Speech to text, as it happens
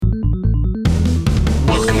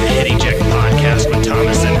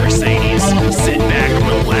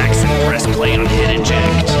play on Hit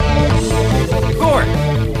Inject. 4.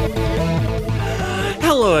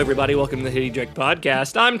 Hello, everybody. Welcome to the Hit Inject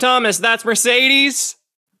podcast. I'm Thomas. That's Mercedes.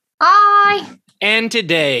 Hi. And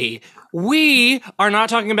today, we are not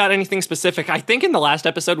talking about anything specific. I think in the last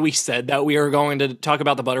episode, we said that we were going to talk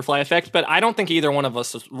about the butterfly effect, but I don't think either one of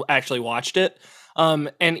us actually watched it. And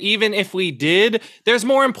even if we did, there's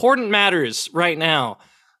more important matters right now.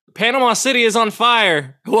 Panama City is on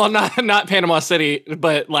fire. Well, not Panama City,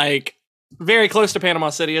 but like very close to Panama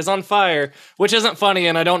City is on fire, which isn't funny,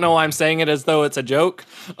 and I don't know why I'm saying it as though it's a joke.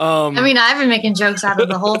 I've been making jokes out of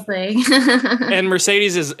the whole thing. And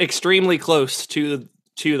Mercedes is extremely close to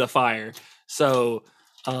the fire, so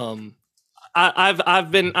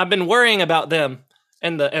I've been worrying about them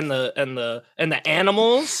and the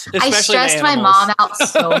animals. I stressed my mom out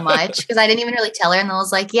so much because I didn't even really tell her, and I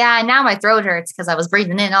was like, "Yeah, now my throat hurts because I was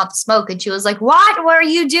breathing in all the smoke," and she was like, "What? What are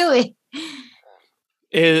you doing?"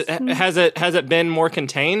 Has it been more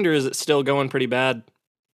contained, or is it still going pretty bad?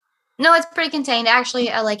 No, it's pretty contained. Actually,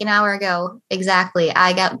 like an hour ago, exactly,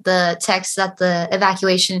 I got the text that the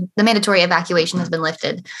mandatory evacuation has been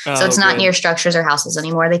lifted. So it's not near structures or houses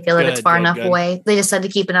anymore. They feel that it's far enough away. They just said to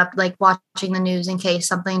keep it up, like watching the news in case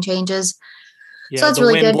something changes. Yeah, so that's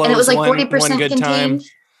really good. And it was like 40% contained.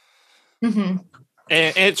 Mm-hmm.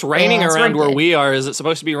 And it's raining around where we are. Is it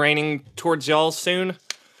supposed to be raining towards y'all soon?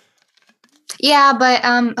 Yeah, but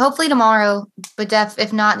hopefully tomorrow. But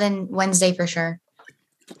if not, then Wednesday for sure.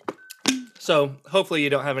 So hopefully you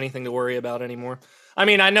don't have anything to worry about anymore. I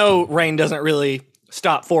mean, I know rain doesn't really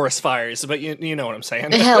stop forest fires, but you know what I'm saying.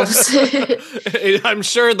 It helps. I'm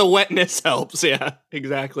sure the wetness helps. Yeah,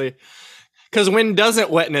 exactly. Because when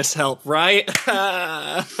doesn't wetness help, right?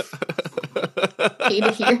 Hate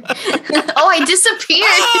to hear. Oh, I disappeared.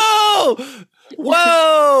 Oh!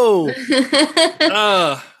 Whoa!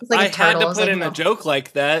 Like I had to put in a joke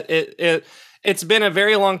like that. It's been a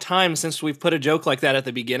very long time since we've put a joke like that at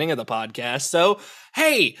the beginning of the podcast. So,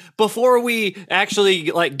 hey, before we actually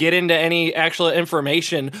get into any actual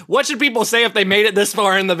information, what should people say if they made it this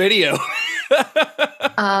far in the video?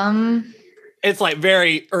 It's like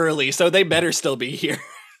very early, so they better still be here.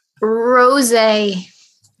 Rosé.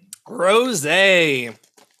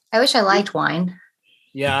 I wish I liked wine.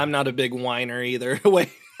 Yeah, I'm not a big whiner either. Wait.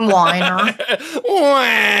 Whiner.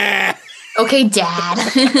 Okay, Dad.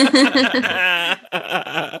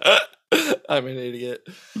 I'm an idiot.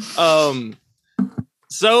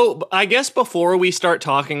 So I guess before we start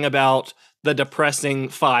talking about the depressing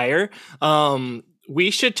fire,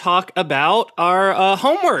 we should talk about our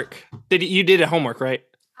homework. You did a homework, right?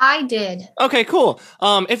 I did. Okay, cool.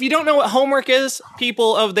 If you don't know what homework is,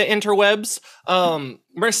 people of the interwebs,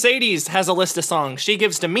 Mercedes has a list of songs she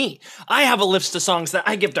gives to me. I have a list of songs that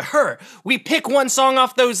I give to her. We pick one song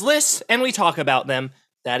off those lists and we talk about them.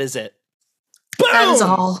 That is it. Boom! That is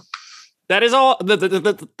all. That is all.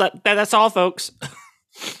 That's all, folks.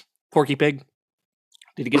 Porky Pig.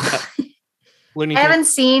 Did you get that? Looney Tunes? I haven't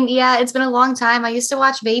seen. Yeah, it's been a long time. I used to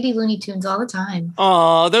watch Baby Looney Tunes all the time.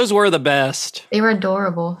 Oh, those were the best. They were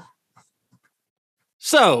adorable.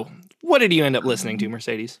 So, what did you end up listening to,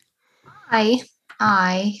 Mercedes? I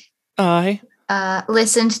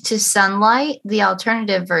listened to Sunlight, the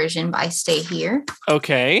alternative version by Stay Here.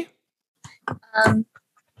 Okay.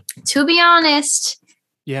 To be honest,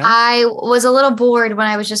 yeah, I was a little bored when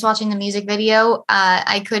I was just watching the music video.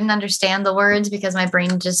 I couldn't understand the words because my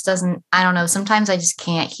brain just doesn't, I don't know, sometimes I just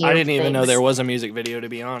can't hear I didn't even know there was a music video, to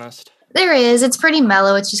be honest. There is. It's pretty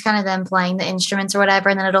mellow. It's just kind of them playing the instruments or whatever,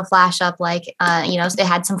 and then it'll flash up like, they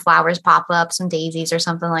had some flowers pop up, some daisies or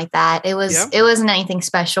something like that. It wasn't anything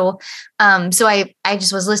special. So I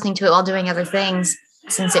just was listening to it while doing other things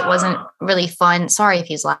since it wasn't really fun. Sorry if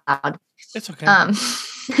he's loud. It's okay.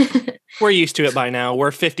 We're used to it by now.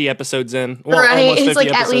 We're 50 episodes in. Well, right. Almost 50 it's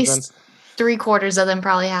like at in. least 3/4 of them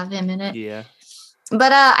probably have him in it. Yeah.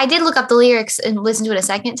 But I did look up the lyrics and listen to it a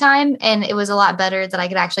second time, and it was a lot better that I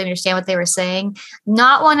could actually understand what they were saying.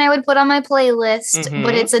 Not one I would put on my playlist,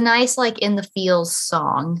 but it's a nice, in the feels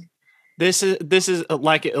song. This is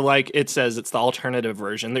like it says, it's the alternative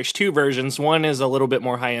version. There's two versions. One is a little bit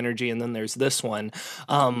more high energy, and then there's this one.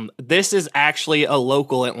 This is actually a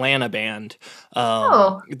local Atlanta band.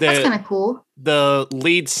 That's kind of cool. The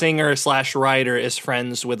lead singer / writer is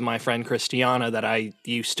friends with my friend Christiana that I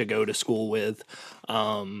used to go to school with.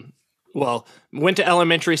 Went to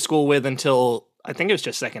elementary school with until I think it was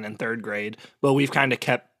just second and third grade, but we've kind of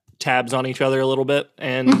kept tabs on each other a little bit,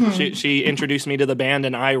 and she introduced me to the band,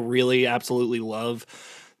 and I really absolutely love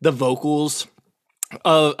the vocals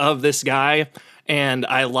of this guy. And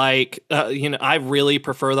I like, I really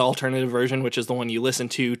prefer the alternative version, which is the one you listen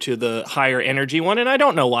to the higher energy one. And I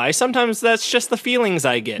don't know why. Sometimes that's just the feelings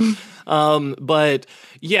I get. But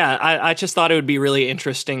yeah, I just thought it would be really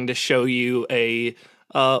interesting to show you a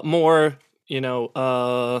more,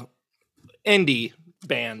 indie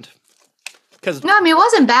band. No, I mean, it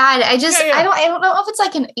wasn't bad. I don't know if it's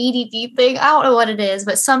like an ADD thing. I don't know what it is,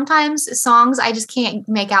 but sometimes songs I just can't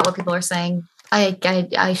make out what people are saying.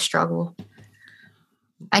 I struggle.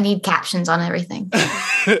 I need captions on everything.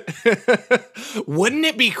 Wouldn't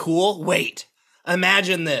it be cool? Wait,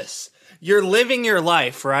 imagine this. You're living your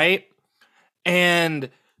life, right?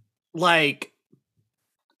 And like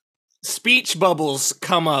speech bubbles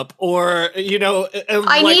come up, or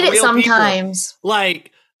I need it sometimes. People.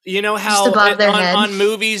 Like, you know how on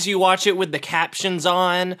movies you watch it with the captions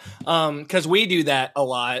on, because we do that a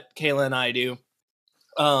lot. Kayla and I do.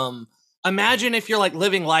 Imagine if you're like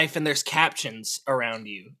living life and there's captions around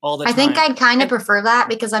you all the time. I think I'd kind of prefer that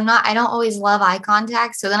because I don't always love eye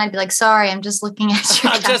contact. So then I'd be like, sorry, I'm just looking at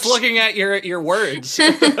your I'm just looking at your words.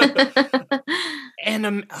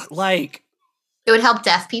 And like, it would help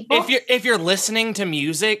deaf people. If you're listening to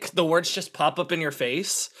music, the words just pop up in your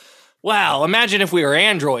face. Wow, imagine if we were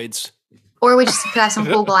androids. Or we just could have some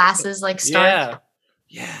cool glasses like Stark.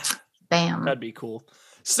 Yeah. Bam. That'd be cool.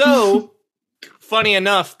 So, funny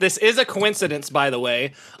enough, this is a coincidence, by the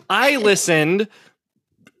way. I listened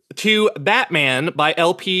to Batman by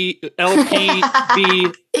LPB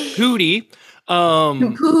Hootie.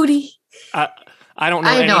 Hootie. I don't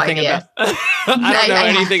know anything about. I don't know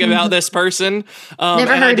anything about this person.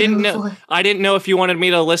 Never heard of him before. I didn't know if you wanted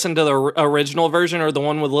me to listen to the original version or the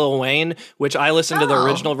one with Lil Wayne, which I listened to the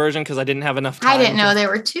original version because I didn't have enough time. I didn't know there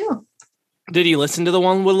were two. Did you listen to the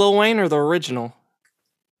one with Lil Wayne or the original?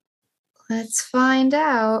 Let's find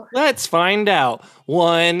out.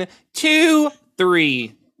 1, 2,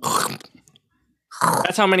 3.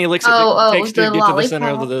 That's how many licks it takes to get to the center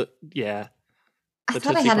of the. Yeah. I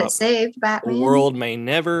thought I had it saved, Batman. The world may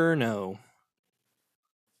never know.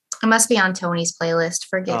 It must be on Tony's playlist.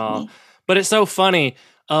 Forgive me. But it's so funny.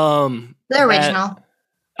 The original.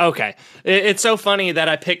 Okay. It's so funny that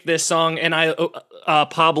I picked this song, and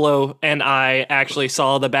Pablo and I actually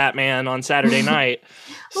saw the Batman on Saturday night.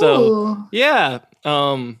 So, yeah.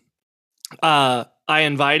 I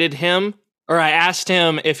invited him, or I asked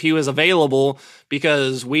him if he was available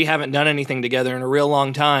because we haven't done anything together in a real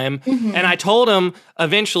long time. Mm-hmm. And I told him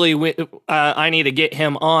eventually I need to get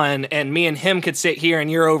him on, and me and him could sit here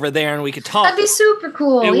and you're over there and we could talk. That'd be super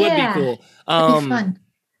cool. It would be cool. That'd be fun.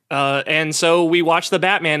 And so we watched the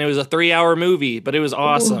Batman. It was a 3-hour movie, but it was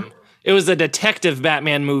awesome. Ooh. It was a detective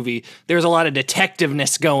Batman movie. There was a lot of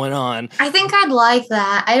detectiveness going on. I think I'd like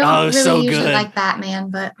that. I don't really usually like Batman,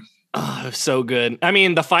 but... Oh, so good. I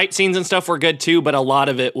mean, the fight scenes and stuff were good too, but a lot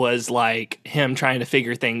of it was like him trying to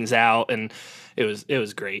figure things out, and it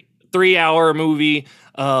was great. 3-hour movie.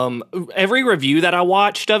 Every review that I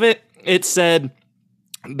watched of it, it said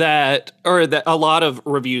that a lot of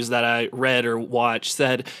reviews that I read or watched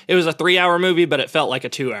said it was a 3-hour movie, but it felt like a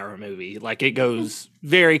 2-hour movie. Like, it goes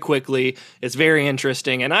very quickly. It's very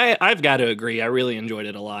interesting, and I've got to agree. I really enjoyed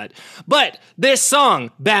it a lot. But this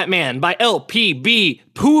song, Batman by LPB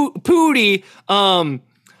Hootie,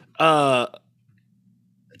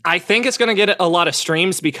 I think it's going to get a lot of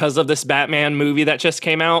streams because of this Batman movie that just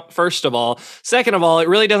came out, first of all. Second of all, it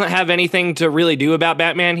really doesn't have anything to really do about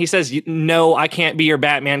Batman. He says, no, I can't be your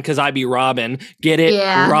Batman because I be Robin. Get it?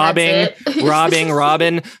 Yeah, Robin.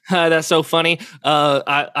 Robin. That's so funny.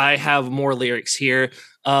 I have more lyrics here.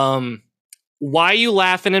 Why you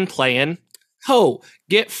laughing and playing? Ho,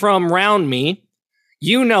 get from round me.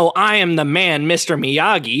 You know I am the man, Mr.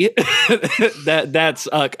 Miyagi. That's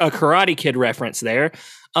a Karate Kid reference there.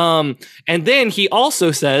 And then he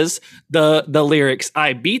also says the lyrics,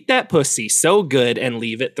 I beat that pussy so good and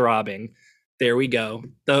leave it throbbing. There we go.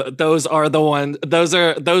 Those are the ones. Those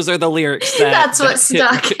are the lyrics. That's what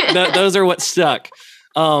stuck. Those are what stuck.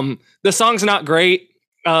 The song's not great.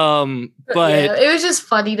 But yeah, it was just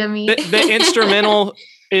funny to me. The instrumental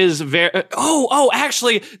is very.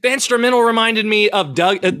 Actually, the instrumental reminded me of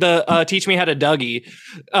Doug. The Teach Me How to Dougie.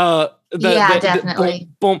 Definitely.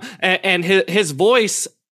 Boom, and his voice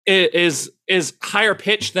is higher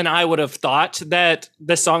pitched than I would have thought that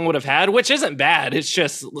the song would have had, which isn't bad. It's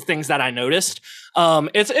just things that I noticed.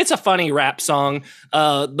 It's a funny rap song.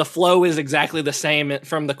 The flow is exactly the same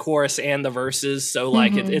from the chorus and the verses, so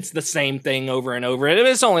like it's the same thing over and over.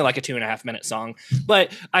 It's only like a 2.5 minute song,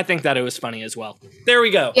 but I think that it was funny as well. There we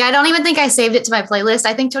go. Yeah, I don't even think I saved it to my playlist.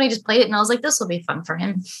 I think Tony just played it, and I was like, this will be fun for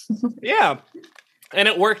him. Yeah. And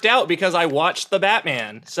it worked out because I watched the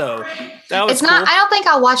Batman. So that was it's not, cool. I don't think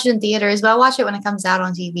I'll watch it in theaters, but I'll watch it when it comes out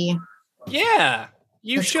on TV. Yeah,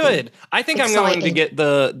 you should. Cool. I think I'm going to get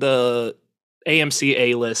the AMC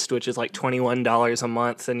A-list, which is like $21 a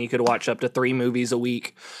month, and you could watch up to 3 movies a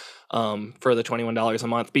week for the $21 a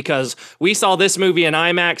month, because we saw this movie in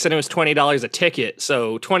IMAX and it was $20 a ticket.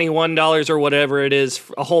 So $21 or whatever it is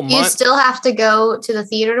for a whole month. You still have to go to the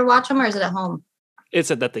theater to watch them, or is it at home? It's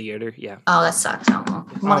at the theater, yeah. Oh, that sucks. I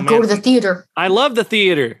want to go to the theater. I love the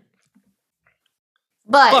theater.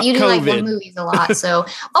 But Fuck you do COVID. Like the movies a lot, so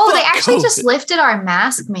they actually COVID. Just lifted our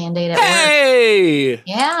mask mandate at work.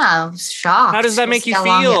 Yeah, I was shocked. How does that make you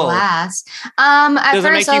feel? At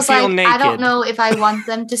first I was like, naked? I don't know if I want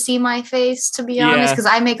them to see my face, to be honest, because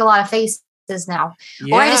I make a lot of faces now.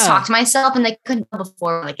 Yeah. Or I just talk to myself and they couldn't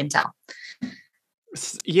before I can tell.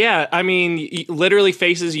 Yeah, I mean, literally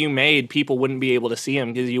faces you made, people wouldn't be able to see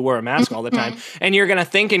them because you wore a mask all the time. And you're going to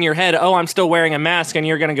think in your head, oh, I'm still wearing a mask, and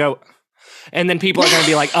you're going to go... And then people are going to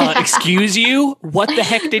be like, excuse you? What the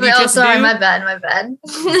heck did you just do? My bad.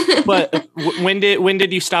 But when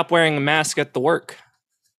did you stop wearing a mask at the work?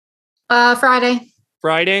 Friday.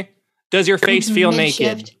 Friday? Does your face feel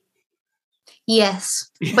naked? Yes,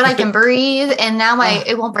 but I can breathe, and now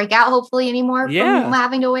it won't break out, hopefully, anymore from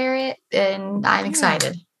having to wear it, and I'm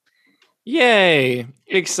excited. Yay.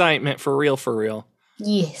 Excitement, for real.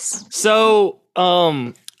 Yes. So,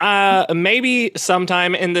 maybe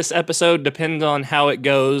sometime in this episode, depends on how it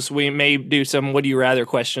goes, we may do some would you rather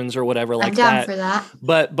questions or whatever like that. I'm down for that.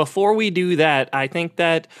 But before we do that, I think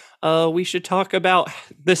that we should talk about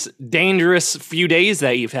this dangerous few days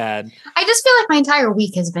that you've had. I just feel like my entire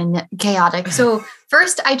week has been chaotic. So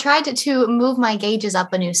first, I tried to move my gauges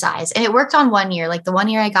up a new size, and it worked on 1 year. Like the 1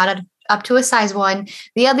 year I got it up to a size 1.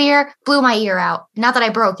 The other year blew my ear out. Not that I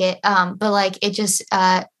broke it, but like it just...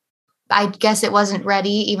 I guess it wasn't ready,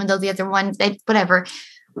 even though the other one, whatever.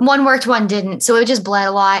 One worked, one didn't. So it just bled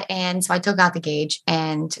a lot. And so I took out the gauge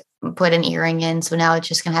and put an earring in. So now it's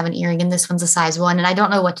just going to have an earring, and this one's a size 1. And I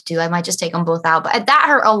don't know what to do. I might just take them both out. But that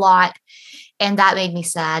hurt a lot. And that made me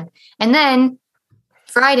sad. And then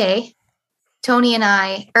Friday, Tony and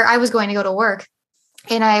I was going to go to work.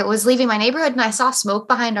 And I was leaving my neighborhood, and I saw smoke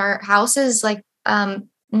behind our houses, like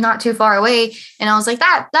not too far away. And I was like,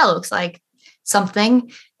 that looks like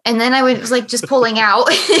something. And then I was like just pulling out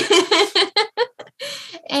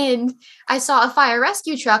and I saw a fire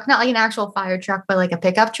rescue truck, not like an actual fire truck, but like a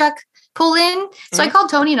pickup truck pull in. So I called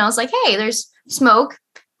Tony and I was like, hey, there's smoke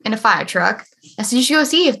in a fire truck. I said, you should go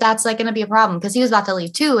see if that's like going to be a problem, because he was about to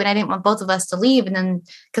leave too. And I didn't want both of us to leave. And then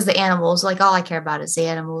because the animals, like all I care about is the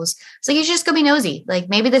animals. So you should just go be nosy. Like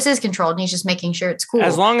maybe this is controlled and he's just making sure it's cool.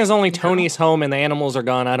 As long as only Tony's home and the animals are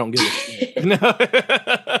gone, I don't give a shit. No.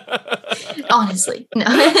 Honestly, no.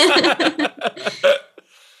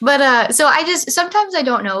 But so sometimes I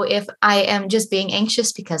don't know if I am just being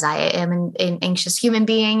anxious because I am an anxious human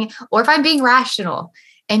being, or if I'm being rational.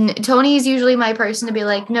 And Tony's usually my person to be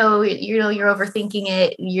like, no, you're overthinking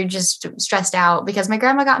it. You're just stressed out, because my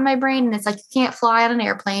grandma got in my brain, and it's like, you can't fly on an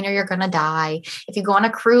airplane or you're going to die. If you go on a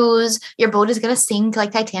cruise, your boat is going to sink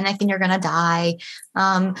like Titanic and you're going to die.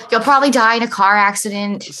 You'll probably die in a car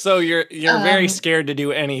accident. So you're very scared to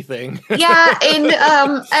do anything. Yeah.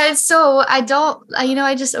 And so I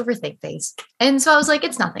just overthink things. And so I was like,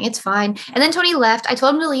 it's nothing, it's fine. And then Tony left. I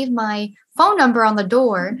told him to leave my phone number on the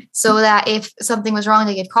door so that if something was wrong,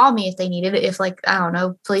 they could call me if they needed it. If, like, I don't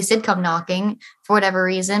know, police did come knocking for whatever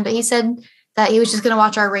reason. But he said that he was just going to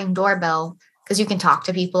watch our Ring doorbell, because you can talk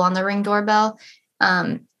to people on the Ring doorbell.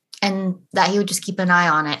 And that he would just keep an eye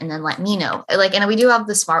on it and then let me know. Like, and we do have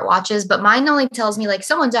the smartwatches, but mine only tells me like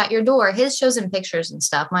someone's at your door. His shows him pictures and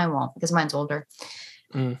stuff. Mine won't, because mine's older.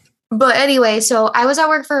 But anyway, so I was at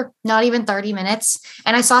work for not even 30 minutes,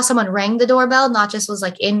 and I saw someone ring the doorbell, not just was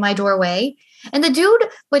like in my doorway. And the dude,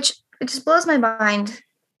 which it just blows my mind,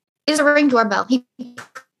 is a Ring doorbell. He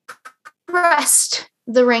pressed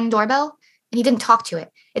the Ring doorbell and he didn't talk to it.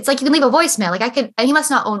 It's like you can leave a voicemail. Like and he must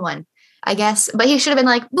not own one, I guess, but he should have been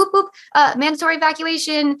like, boop, boop, mandatory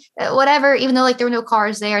evacuation, whatever, even though like there were no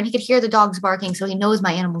cars there, and he could hear the dogs barking. So he knows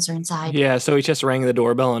my animals are inside. Yeah. So he just rang the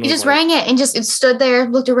doorbell and he just rang it and just it stood there,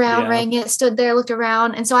 looked around, rang it, stood there, looked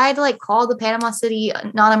around. And so I had to like call the Panama City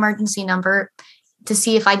non-emergency number to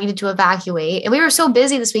see if I needed to evacuate. And we were so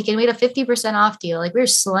busy this weekend. We had a 50% off deal. Like we were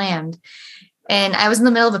slammed, and I was in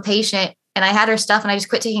the middle of a patient, and I had her stuff, and I just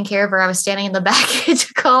quit taking care of her. I was standing in the back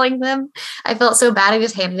calling them. I felt so bad. I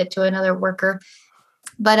just handed it to another worker.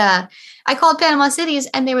 But I called Panama Cities,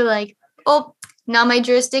 and they were like, oh, not my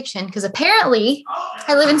jurisdiction. Because apparently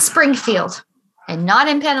I live in Springfield and not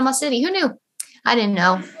in Panama City. Who knew? I didn't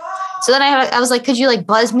know. So then I was like, could you like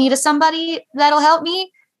buzz me to somebody that'll help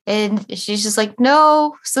me? And she's just like,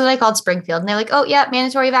 no. So then I called Springfield and they're like, oh yeah,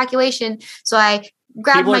 mandatory evacuation. So I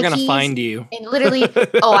grabbed my keys. People are going to find you. And literally,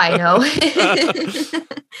 oh, I know.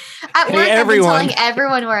 At work, I've been telling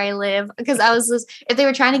everyone where I live because if they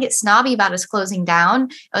were trying to get snobby about us closing down,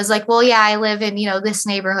 I was like, well, yeah, I live in, this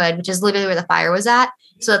neighborhood, which is literally where the fire was at,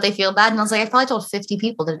 so that they feel bad. And I was like, I probably told 50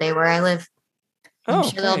 people today where I live. I'm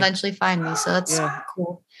sure they'll eventually find me. So that's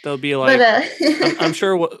cool. They'll be like, I'm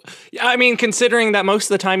sure. I mean, considering that most of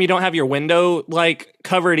the time you don't have your window like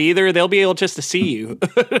covered either, they'll be able just to see you.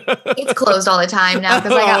 It's closed all the time now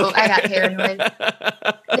because I got paranoid.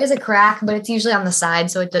 There's a crack, but it's usually on the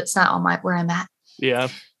side, so it's not on where I'm at. Yeah.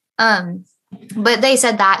 But they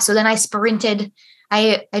said that, so then I sprinted.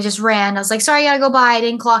 I just ran. I was like, sorry, I gotta go by. I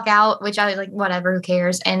didn't clock out, which I was like, whatever, who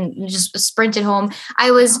cares? And just sprinted home.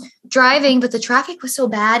 I was driving, but the traffic was so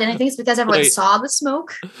bad. And I think it's because everyone saw the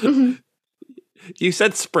smoke. You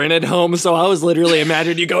said sprinted home, so I was literally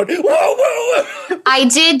imagining you going, whoa, whoa. I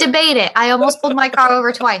did debate it. I almost pulled my car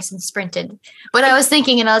over twice and sprinted. But I was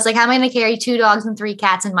thinking, and I was like, how am I going to carry 2 dogs and 3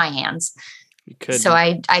 cats in my hands? You could. So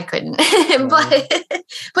I couldn't. But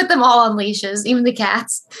put them all on leashes, even the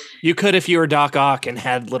cats. You could if you were Doc Ock and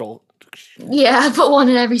had little. Yeah, put one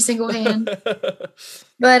in every single hand.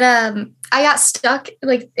 But I got stuck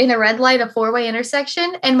like in a red light, a 4-way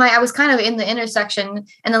intersection, and I was kind of in the intersection,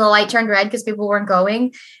 and then the light turned red because people weren't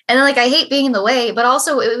going. And then I hate being in the way, but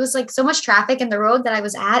also it was like so much traffic in the road that I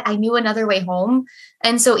was at. I knew another way home,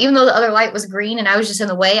 and so even though the other light was green and I was just in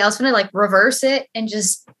the way, I was going to reverse it and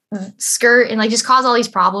just skirt and just cause all these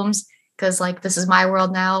problems because this is my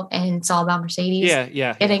world now and it's all about Mercedes.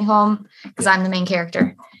 Getting home because I'm the main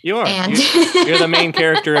character. You are. And you're the main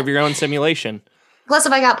character of your own simulation. Plus,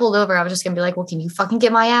 if I got pulled over, I was just going to be like, well, can you fucking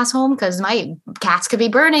get my ass home? Because my cats could be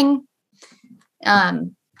burning.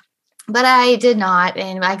 But I did not.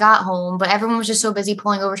 And I got home, but everyone was just so busy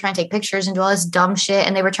pulling over, trying to take pictures and do all this dumb shit.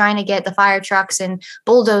 And they were trying to get the fire trucks and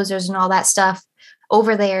bulldozers and all that stuff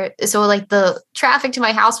over there. So the traffic to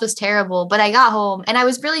my house was terrible, but I got home and I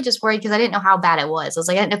was really just worried because I didn't know how bad it was. I was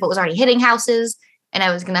like, I didn't know if it was already hitting houses and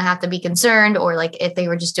I was going to have to be concerned or if they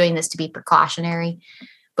were just doing this to be precautionary,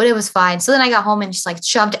 but it was fine. So then I got home and just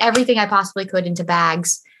shoved everything I possibly could into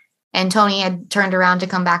bags. And Tony had turned around to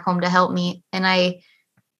come back home to help me. And I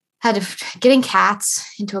had to getting cats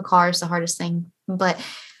into a car is the hardest thing, but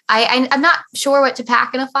I'm not sure what to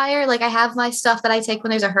pack in a fire. I have my stuff that I take when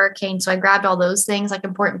there's a hurricane. So I grabbed all those things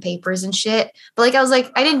important papers and shit. But I was I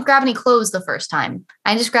didn't grab any clothes the first time.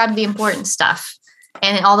 I just grabbed the important stuff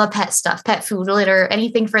and all the pet stuff, pet food, litter,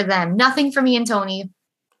 anything for them. Nothing for me and Tony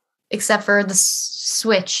except for the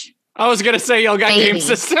Switch. I was going to say y'all got game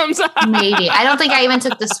systems. Maybe. I don't think I even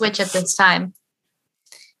took the Switch at this time.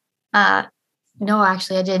 No,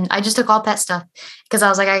 actually, I didn't. I just took all pet stuff because I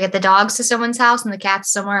was like, I get the dogs to someone's house and the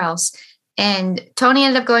cats somewhere else. And Tony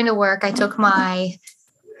ended up going to work. I took my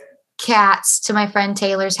cats to my friend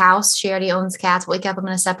Taylor's house. She already owns cats. We kept them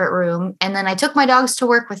in a separate room. And then I took my dogs to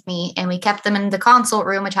work with me and we kept them in the consult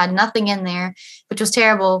room, which had nothing in there, which was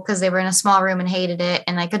terrible because they were in a small room and hated it.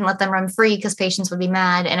 And I couldn't let them run free because patients would be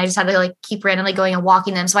mad. And I just had to keep randomly going and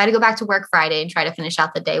walking them. So I had to go back to work Friday and try to finish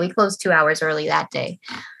out the day. We closed 2 hours early that day.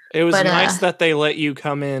 It was nice that they let you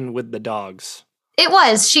come in with the dogs. It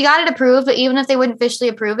was. She got it approved, but even if they wouldn't officially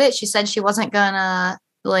approve it, she said she wasn't gonna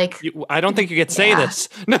I don't think you could say this.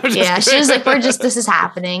 No, she was like, this is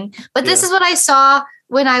happening. But this is what I saw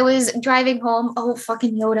when I was driving home. Oh,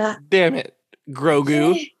 fucking Yoda. Damn it,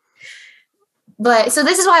 Grogu. But so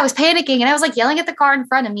this is why I was panicking and I was yelling at the car in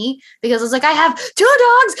front of me because I was like, I have 2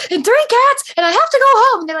 dogs and 3 cats and I have to go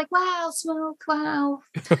home. And they're like, wow, smoke, wow.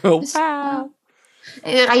 Wow.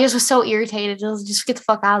 I just was so irritated. Just get the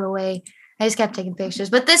fuck out of the way. I just kept taking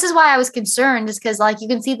pictures. But this is why I was concerned is because you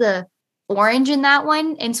can see the orange in that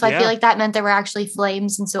one. And so I feel like that meant there were actually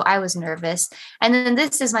flames. And so I was nervous. And then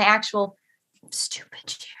this is my actual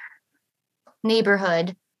stupid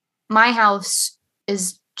neighborhood. My house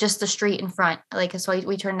is just the street in front. So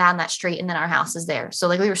we turned down that street and then our house is there. So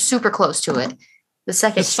we were super close to it. The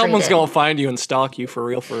second someone's going to find you and stalk you for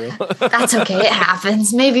real. That's okay. It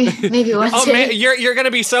happens. Maybe one day. Man, you're going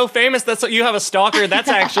to be so famous. That's what you have a stalker. That's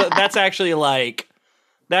actually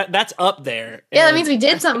that's up there. Yeah, that means we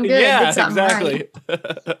did something good. Yeah, did something exactly.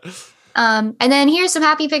 Right. And then here's some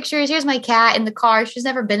happy pictures. Here's my cat in the car. She's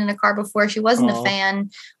never been in a car before. She wasn't a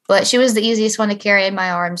fan, but she was the easiest one to carry in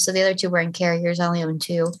my arms. So the other 2 were in carriers. I only own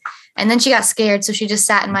 2. And then she got scared. So she just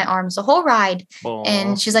sat in my arms the whole ride. Aww.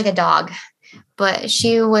 And she's like a dog. but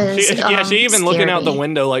she was she even looking out the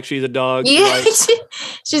window like she's a dog. Yeah,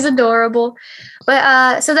 she's adorable.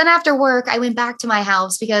 But so then after work, I went back to my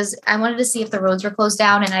house because I wanted to see if the roads were closed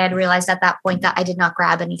down. And I had realized at that point that I did not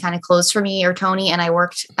grab any kind of clothes for me or Tony. And I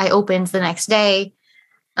opened the next day.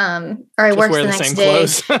 Or I worked the next day.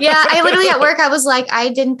 Yeah, I literally at work, I was like, I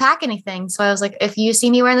didn't pack anything. So I was like, if you see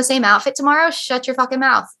me wearing the same outfit tomorrow, shut your fucking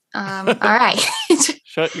mouth. All right.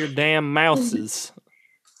 Shut your damn mouses.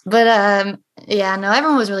 But yeah, no,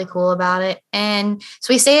 everyone was really cool about it. And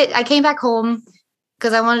so I came back home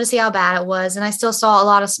because I wanted to see how bad it was. And I still saw a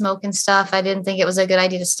lot of smoke and stuff. I didn't think it was a good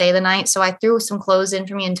idea to stay the night. So I threw some clothes in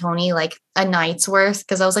for me and Tony, like a night's worth,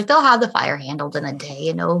 because I was like, they'll have the fire handled in a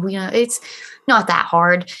day, it's not that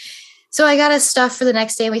hard. So I got us stuff for the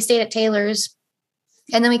next day. We stayed at Taylor's.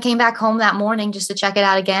 And then we came back home that morning just to check it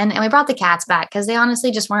out again. And we brought the cats back because they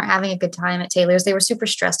honestly just weren't having a good time at Taylor's. They were super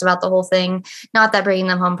stressed about the whole thing. Not that bringing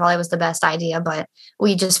them home probably was the best idea, but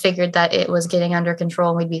we just figured that it was getting under control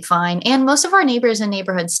and we'd be fine. And most of our neighbors in the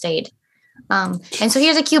neighborhood stayed. And so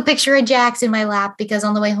here's a cute picture of Jax in my lap because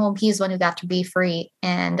on the way home, he's the one who got to be free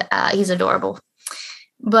and he's adorable.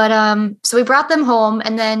 But so we brought them home,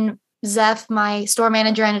 and then Zeph, my store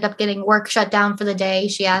manager, ended up getting work shut down for the day.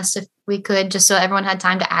 She asked if we could, just so everyone had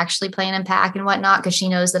time to actually plan and pack and whatnot, because she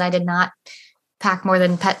knows that I did not pack more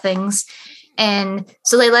than pet things. And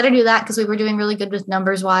so they let her do that because we were doing really good with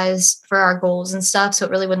numbers wise for our goals and stuff. So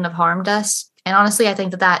it really wouldn't have harmed us. And honestly, I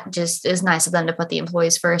think that just is nice of them to put the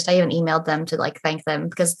employees first. I even emailed them to thank them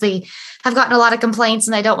because they have gotten a lot of complaints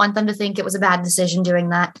and I don't want them to think it was a bad decision doing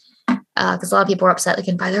that. Because a lot of people were upset they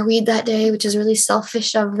couldn't buy their weed that day, which is really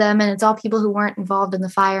selfish of them. And it's all people who weren't involved in the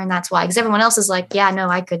fire. And that's why, because everyone else is like, yeah, no,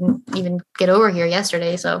 I couldn't even get over here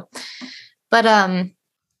yesterday. So, but,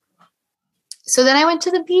 so then I went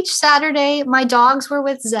to the beach Saturday. My dogs were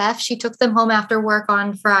with Zeph. She took them home after work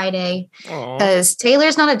on Friday because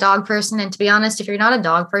Taylor's not a dog person. And to be honest, if you're not a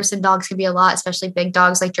dog person, dogs can be a lot, especially big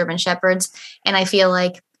dogs like German Shepherds. And I feel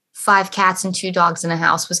like 5 cats and 2 dogs in a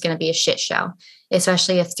house was going to be a shit show,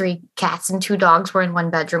 especially if 3 cats and 2 dogs were in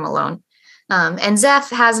one bedroom alone. And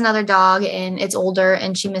Zeph has another dog and it's older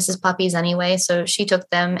and she misses puppies anyway. So she took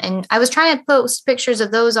them, and I was trying to post pictures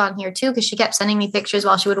of those on here too, because she kept sending me pictures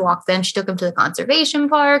while she would walk them. She took them to the conservation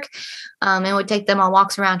park and would take them on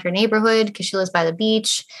walks around her neighborhood because she lives by the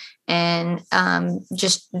beach, and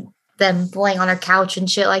just them laying on her couch and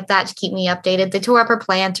shit like that to keep me updated. They tore up her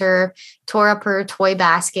planter, tore up her toy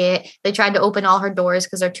basket. They tried to open all her doors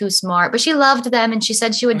because they're too smart, but she loved them. And she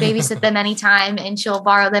said she would babysit them anytime and she'll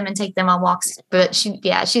borrow them and take them on walks. But she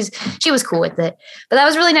was cool with it. But that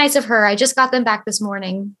was really nice of her. I just got them back this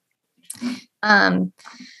morning.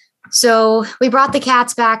 So we brought the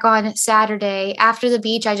cats back on Saturday. After the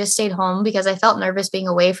beach, I just stayed home because I felt nervous being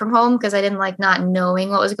away from home because I didn't like not knowing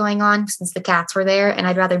what was going on since the cats were there. And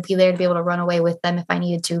I'd rather be there to be able to run away with them if I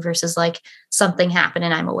needed to versus like something happened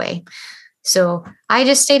and I'm away. So I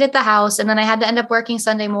just stayed at the house, and then I had to end up working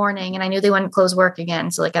Sunday morning, and I knew they wouldn't close work again.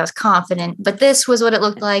 So like I was confident, but this was what it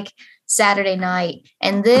looked like Saturday night.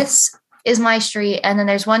 And this is my street. And then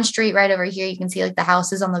there's one street right over here. You can see like the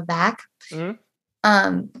houses on the back.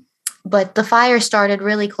 Mm-hmm. But the fire started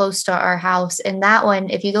really close to our house. And that one,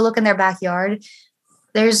 if you go look in their backyard,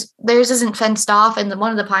 theirs isn't fenced off. And one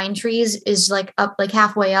of the pine trees is like up, like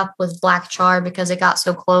halfway up with black char because it got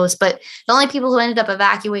so close. But the only people who ended up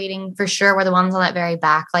evacuating for sure were the ones on that very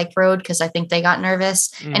back like road, because I think they got nervous.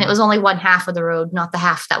 Mm-hmm. And it was only one half of the road, not the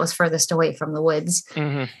half that was furthest away from the woods.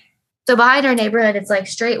 Mm-hmm. So behind our neighborhood, it's like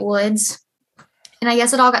straight woods. And I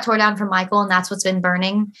guess it all got torn down from Michael, and that's what's been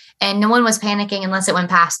burning. And no one was panicking unless it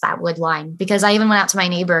went past that wood line, because I even went out to my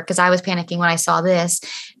neighbor because I was panicking when I saw this.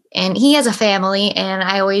 And he has a family, and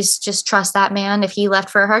I always just trust that man. If he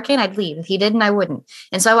left for a hurricane, I'd leave. If he didn't, I wouldn't.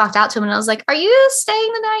 And so I walked out to him and I was like, are you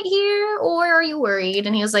staying the night here or are you worried?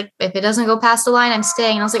 And he was like, if it doesn't go past the line, I'm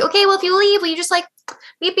staying. And I was like, okay, well, if you leave, will you just like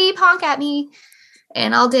beep, beep, honk at me?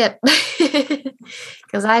 And I'll dip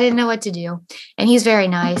because I didn't know what to do. And he's very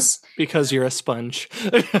nice. Because you're a sponge.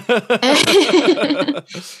 But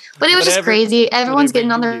it was just crazy. Everyone's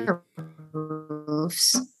getting on their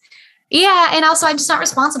roofs. Yeah. And also I'm just not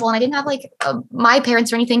responsible. And I didn't have like my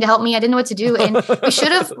parents or anything to help me. I didn't know what to do. And we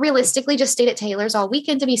should have realistically just stayed at Taylor's all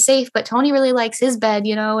weekend to be safe. But Tony really likes his bed,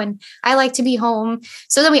 and I like to be home.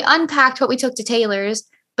 So then we unpacked what we took to Taylor's.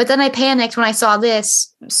 But then I panicked when I saw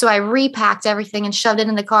this. So I repacked everything and shoved it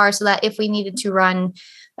in the car so that if we needed to run,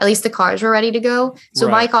 at least the cars were ready to go. So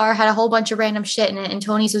My car had a whole bunch of random shit in it, and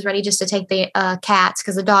Tony's was ready just to take the cats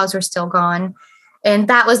because the dogs were still gone. And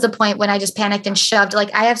that was the point when I just panicked and shoved.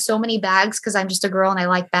 Like, I have so many bags because I'm just a girl and I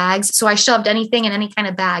like bags. So I shoved anything in any kind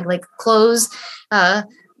of bag, like clothes,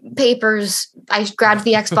 papers. I grabbed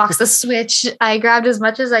the Xbox, the Switch. I grabbed as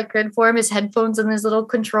much as I could for him, his headphones and his little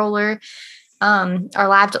controller, our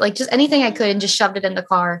laptop, like just anything I could, and just shoved it in the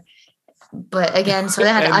car. But again, so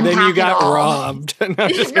then I had to unpack then you got it all. robbed. Right?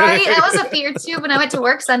 That was a fear too. When I went to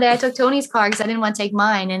work Sunday, I took Tony's car because I didn't want to take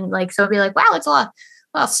mine. And like, so it'd be like, wow, it's a lot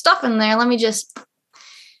of stuff in there. Let me just.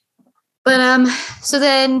 But so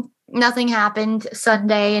then nothing happened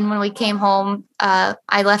Sunday. And when we came home,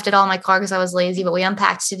 I left it all in my car because I was lazy, but we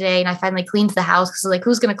unpacked today and I finally cleaned the house because like,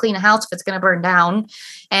 who's going to clean a house if it's going to burn down?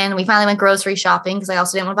 And we finally went grocery shopping because I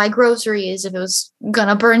also didn't want to buy groceries if it was going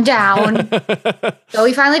to burn down. So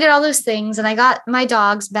we finally did all those things and I got my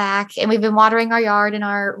dogs back and we've been watering our yard and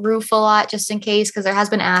our roof a lot just in case because there has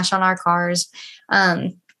been ash on our cars.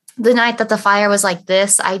 The night that the fire was like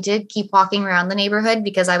this, I did keep walking around the neighborhood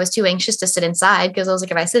because I was too anxious to sit inside because I was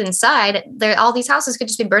like, if I sit inside, all these houses could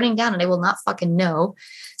just be burning down and I will not fucking know.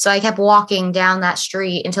 So I kept walking down that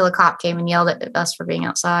street until a cop came and yelled at us for being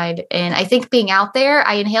outside. And I think being out there,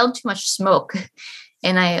 I inhaled too much smoke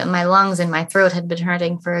and my lungs and my throat had been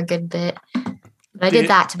hurting for a good bit. But I did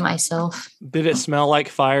that to myself. Did it smell like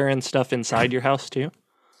fire and stuff inside your house too?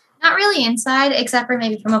 Not really inside, except for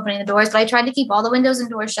maybe from opening the doors. But I tried to keep all the windows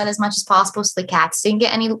and doors shut as much as possible so the cats didn't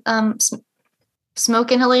get any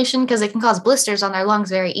smoke inhalation because it can cause blisters on their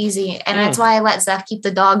lungs very easy. And that's why I let Zeph keep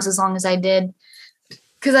the dogs as long as I did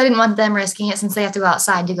because I didn't want them risking it since they have to go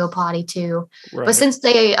outside to go potty too. Right. But since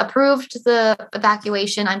they approved the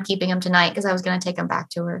evacuation, I'm keeping them tonight because I was going to take them back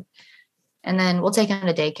to her. And then we'll take them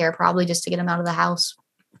to daycare probably just to get them out of the house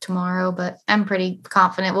tomorrow. But I'm pretty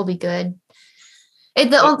confident we'll be good.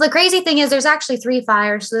 The crazy thing is there's actually 3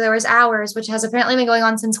 fires. So there was ours, which has apparently been going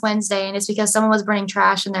on since Wednesday. And it's because someone was burning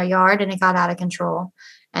trash in their yard and it got out of control.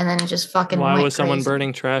 And then it just fucking Why went was someone crazy.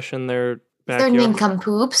 burning trash in their backyard? They're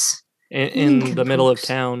nincompoops. In the middle of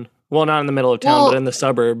town. Well, not in the middle of town, but in the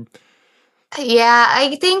suburb. Yeah,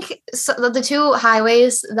 I think the 2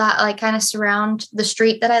 highways that like kind of surround the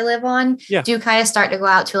street that I live on do kind of start to go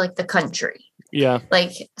out to like the country. Yeah.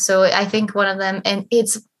 Like, so I think one of them, and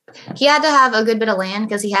he had to have a good bit of land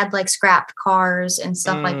because he had like scrapped cars and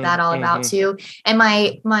stuff like that all about too. And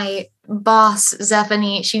my boss,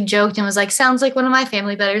 Zephanie, she joked and was like, sounds like one of my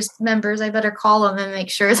family members. I better call him and make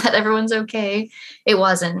sure that everyone's okay. It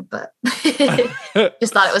wasn't, but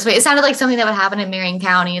just thought it was. It sounded like something that would happen in Marion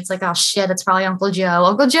County. It's like, oh shit, it's probably Uncle Joe.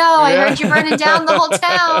 Uncle Joe, I heard you burning down the whole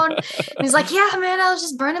town. And he's like, yeah, man, I was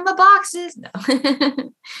just burning my boxes. No.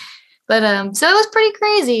 But so it was pretty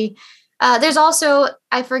crazy. There's also,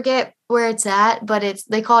 I forget where it's at, but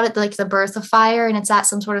they called it like the Bertha fire, and it's at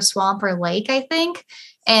some sort of swamp or lake, I think.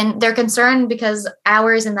 And they're concerned because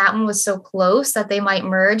ours and that one was so close that they might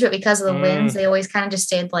merge, but because of the winds, they always kind of just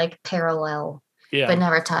stayed like parallel, but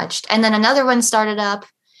never touched. And then another one started up.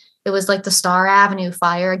 It was like the Star Avenue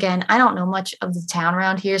fire. Again, I don't know much of the town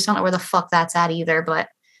around here, so I don't know where the fuck that's at either, but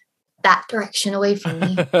that direction away from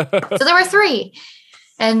me. So there were 3.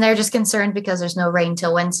 And they're just concerned because there's no rain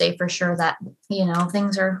till Wednesday for sure that,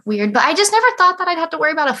 things are weird. But I just never thought that I'd have to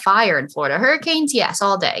worry about a fire in Florida. Hurricanes, yes,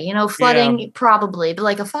 all day. Flooding, probably. But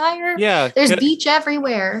like a fire, there's beach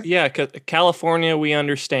everywhere. Yeah, California, we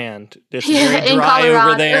understand. It's very dry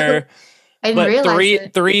over there. I didn't realize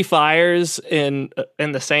but 3 fires in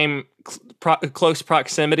the same close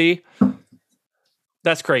proximity,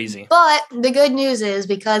 that's crazy. But the good news is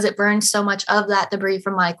because it burned so much of that debris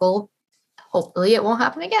from Michael, hopefully it won't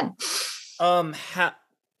happen again.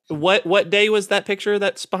 What day was that picture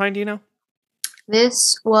that's behind you now?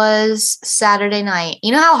 This was Saturday night.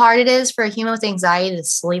 You know how hard it is for a human with anxiety to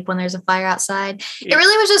sleep when there's a fire outside? Yeah. It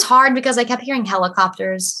really was just hard because I kept hearing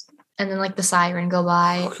helicopters and then like the siren go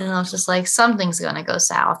by. And I was just like, something's going to go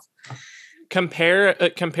south.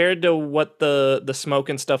 Compared to what the smoke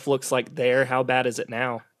and stuff looks like there, how bad is it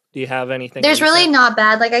now? Do you have anything? There's really not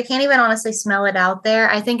bad. Like, I can't even honestly smell it out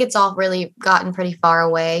there. I think it's all really gotten pretty far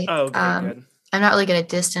away. Oh, okay, good. I'm not really good at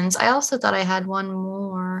distance. I also thought I had one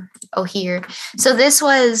more. Oh, here. So this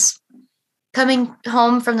was coming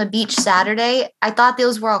home from the beach Saturday. I thought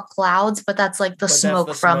those were all clouds, but that's like the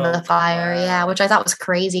smoke from the fire. Yeah, which I thought was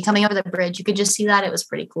crazy. Coming over the bridge, you could just see that. It was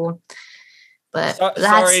pretty cool. But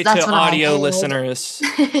sorry to audio listeners,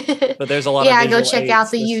 but there's a lot of go check out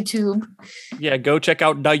the YouTube. Yeah, go check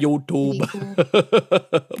out the YouTube.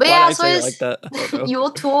 But yeah, so it's like that.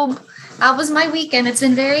 YouTube. That was my weekend. It's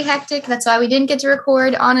been very hectic. That's why we didn't get to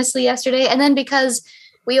record, honestly, yesterday. And then because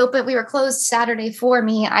we were closed Saturday for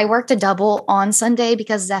me. I worked a double on Sunday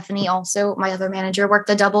because Zephanie also, my other manager, worked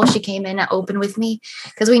a double. She came in and opened with me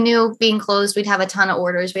because we knew being closed, we'd have a ton of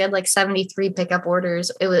orders. We had like 73 pickup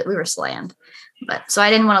orders. We were slammed. But so I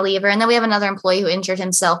didn't want to leave her. And then we have another employee who injured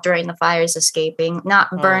himself during the fires escaping, not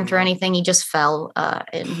burnt or anything. He just fell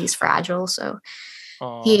and he's fragile. So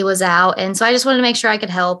he was out. And so I just wanted to make sure I could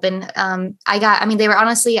help. And they were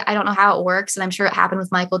honestly, I don't know how it works. And I'm sure it happened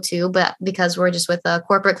with Michael too, but because we're just with a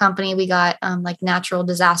corporate company, we got like natural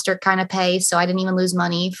disaster kind of pay. So I didn't even lose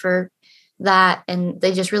money for that. And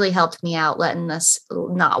they just really helped me out letting this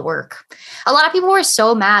not work. A lot of people were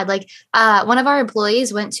so mad. Like one of our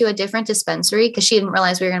employees went to a different dispensary because she didn't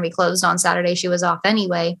realize we were going to be closed on Saturday. She was off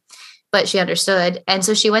anyway, but she understood. And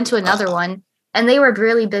so she went to another one. And they were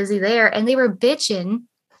really busy there. And they were bitching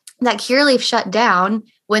that Curaleaf shut down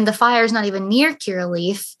when the fire's not even near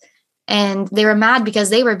Curaleaf. And they were mad because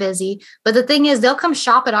they were busy. But the thing is, they'll come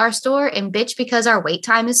shop at our store and bitch because our wait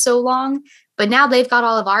time is so long. But now they've got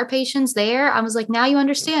all of our patients there. I was like, now you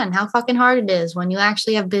understand how fucking hard it is when you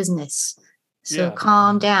actually have business. So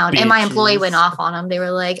calm down. Bitches. And my employee went off on them. They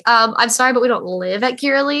were like, I'm sorry, but we don't live at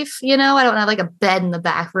Curaleaf. You know, I don't have like a bed in the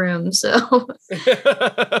back room. So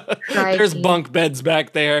there's bunk beds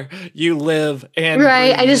back there. You live and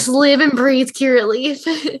right. Breathe. I just live and breathe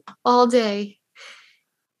Curaleaf all day.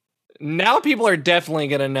 Now people are definitely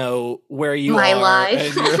going to know where you my are.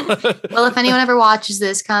 Life. Well, if anyone ever watches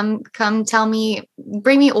this, come tell me,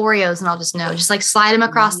 bring me Oreos and I'll just know. Just like slide them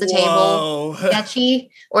across the table, sketchy,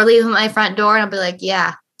 or leave them at my front door and I'll be like,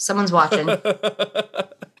 yeah, someone's watching. That's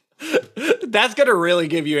going to really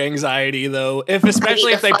give you anxiety though.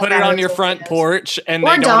 Especially if they put it on your front porch and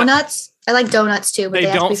or donuts. I like donuts too, but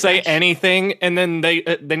they don't say anything, and then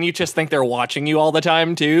then you just think they're watching you all the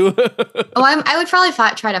time too. I would probably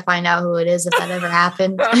try to find out who it is if that ever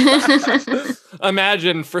happened.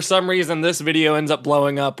 Imagine for some reason this video ends up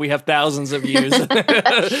blowing up. We have thousands of views.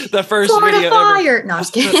 The first Florida video fire. ever. No, I'm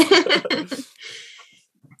just kidding.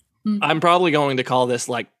 I'm probably going to call this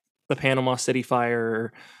like the Panama City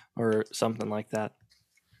fire or something like that.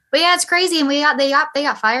 But yeah, it's crazy. And they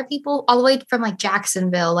got fire people all the way from like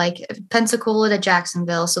Jacksonville, like Pensacola to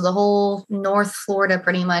Jacksonville. So the whole North Florida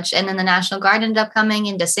pretty much. And then the National Guard ended up coming,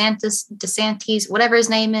 and DeSantis, whatever his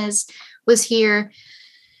name is, was here.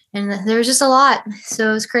 And there was just a lot. So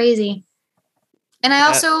it was crazy. And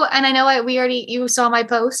I know you saw my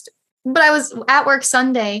post, but I was at work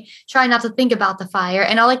Sunday trying not to think about the fire.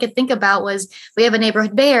 And all I could think about was we have a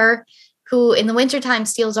neighborhood bear who in the wintertime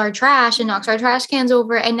steals our trash and knocks our trash cans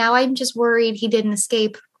over. And now I'm just worried he didn't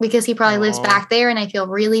escape because he probably lives back there. And I feel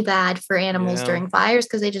really bad for animals during fires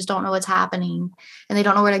because they just don't know what's happening and they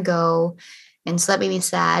don't know where to go. And so that made me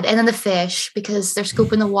sad. And then the fish, because they're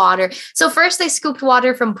scooping the water. So first they scooped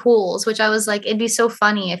water from pools, which I was like, it'd be so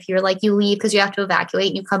funny if you're like, you leave because you have to evacuate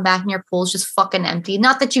and you come back and your pool's just fucking empty.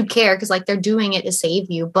 Not that you care because like they're doing it to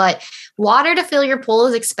save you, but water to fill your pool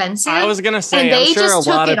is expensive. I was going to say, I'm sure a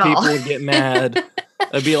lot of people would get mad.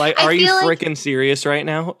 I'd be like, are you freaking serious right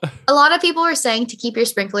now? A lot of people were saying to keep your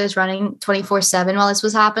sprinklers running 24/7 while this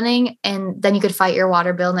was happening. And then you could fight your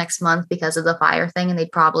water bill next month because of the fire thing. And they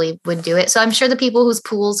probably would do it. So I'm sure the people whose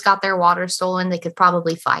pools got their water stolen, they could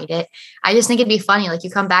probably fight it. I just think it'd be funny. Like you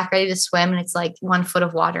come back ready to swim and it's like 1 foot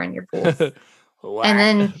of water in your pool. Wow. And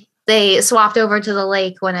then they swapped over to the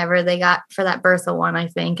lake whenever they got for that Bertha one, I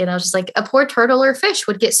think. And I was just like, a poor turtle or fish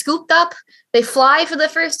would get scooped up. They fly for the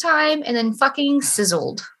first time and then fucking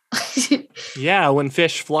sizzled. Yeah, when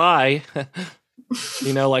fish fly,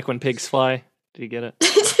 like when pigs fly. Did you get it?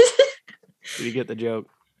 Did you get the joke?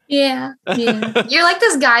 Yeah. You're like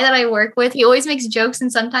this guy that I work with. He always makes jokes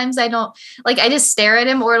and sometimes I don't, like I just stare at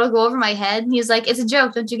him or it'll go over my head and he's like, it's a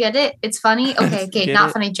joke. Don't you get it? It's funny. Okay.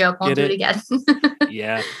 Not funny joke. Won't do it again.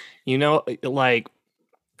 Yeah. Like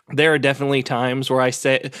there are definitely times where I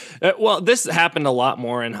say, this happened a lot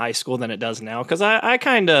more in high school than it does now. Cause I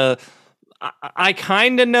kind of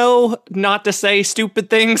know not to say stupid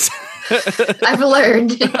things. I've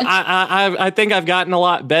learned. I think I've gotten a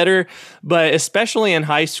lot better, but especially in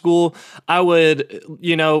high school, I would,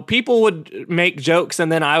 people would make jokes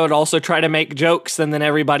and then I would also try to make jokes and then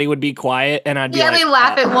everybody would be quiet and I'd be like, they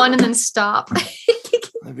laugh at one and then stop.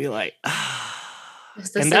 I'd be like,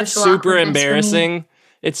 and that's super embarrassing.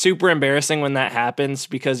 It's super embarrassing when that happens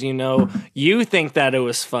because, you think that it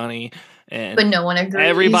was funny. But no one agrees.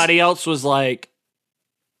 Everybody else was like,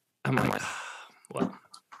 I'm like, well,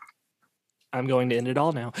 I'm going to end it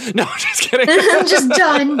all now. No, I'm just kidding. I'm just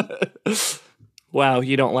done. Wow,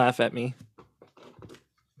 you don't laugh at me.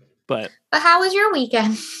 But how was your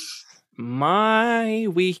weekend? My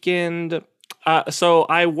weekend, so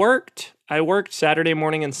I worked I worked Saturday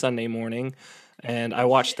morning and Sunday morning, and I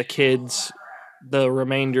watched the kids the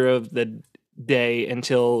remainder of the day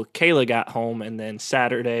until Kayla got home. And then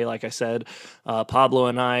Saturday, like I said, Pablo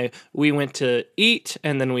and we went to eat,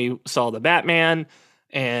 and then we saw the Batman.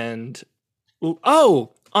 And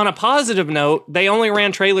on a positive note, they only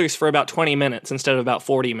ran trailers for about 20 minutes instead of about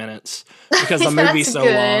 40 minutes because the movie's so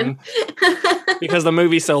long. Because the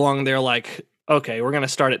movie's so long, they're like, okay, we're going to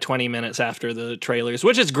start at 20 minutes after the trailers,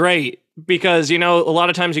 which is great because, a lot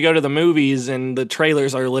of times you go to the movies and the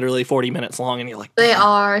trailers are literally 40 minutes long and you're like, they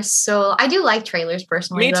are so, I do like trailers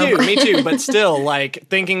personally. Me too. But still, like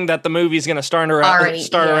thinking that the movie's going to start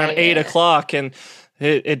around 8 o'clock and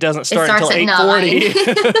it doesn't start until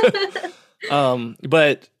 8:40.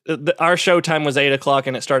 But our showtime was 8 o'clock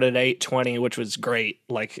and it started at 8:20, which was great.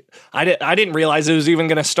 Like I didn't realize it was even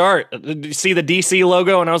going to start. See the DC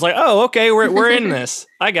logo and I was like, oh, okay, we're in this.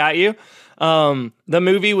 I got you. The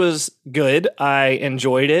movie was good. I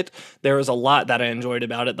enjoyed it. There was a lot that I enjoyed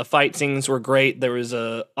about it. The fight scenes were great. There was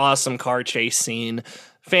a awesome car chase scene.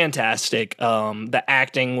 Fantastic. The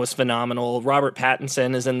acting was phenomenal. Robert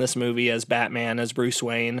Pattinson is in this movie as Batman, as Bruce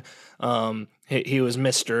Wayne. He was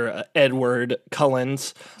Mr. Edward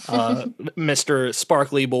Cullens, Mr.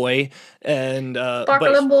 Sparkly Boy, and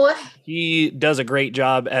Boy. He does a great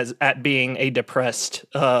job at being a depressed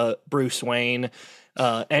Bruce Wayne.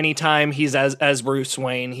 Anytime he's as Bruce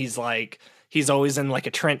Wayne, he's always in like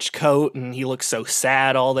a trench coat and he looks so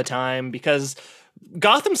sad all the time because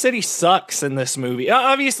Gotham City sucks in this movie.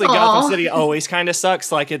 Obviously, Gotham City always kind of sucks.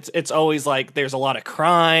 Like it's always like there's a lot of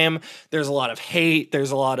crime, there's a lot of hate,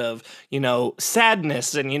 there's a lot of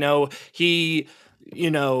sadness, and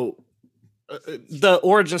the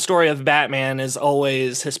origin story of Batman is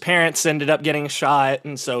always his parents ended up getting shot,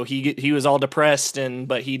 and so he was all depressed,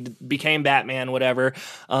 but he became Batman, whatever.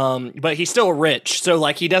 But he's still rich, so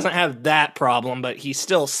like he doesn't have that problem, but he's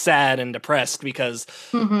still sad and depressed because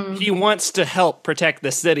he wants to help protect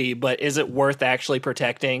the city, but is it worth actually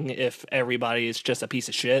protecting if everybody is just a piece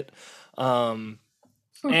of shit? And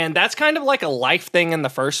that's kind of like a life thing in the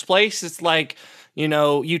first place. It's like,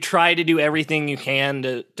 you try to do everything you can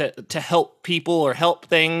to help people or help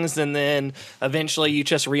things, and then eventually you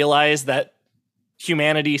just realize that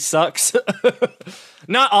humanity sucks.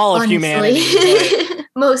 Not all of humanity.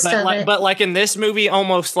 Most of it. But like in this movie,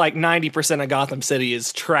 almost like 90% of Gotham City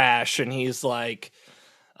is trash, and he's like,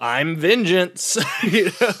 I'm vengeance.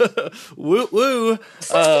 Woo woo.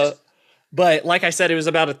 But like I said, it was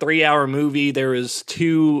about a 3-hour movie. There was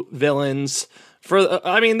 2 villains.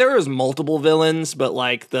 There was multiple villains, but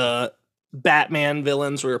like the Batman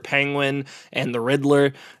villains were Penguin and the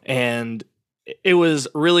Riddler, and it was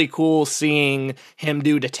really cool seeing him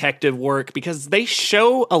do detective work because they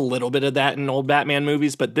show a little bit of that in old Batman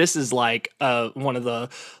movies, but this is like one of the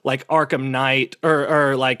like Arkham Knight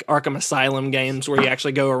or like Arkham Asylum games where you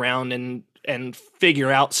actually go around and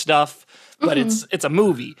figure out stuff, but it's a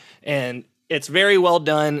movie and it's very well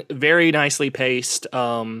done, very nicely paced.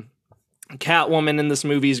 Catwoman in this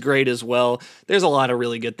movie is great as well. There's a lot of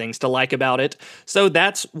really good things to like about it. So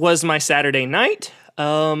that was my Saturday night.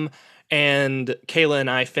 And Kayla and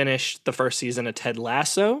I finished the first season of Ted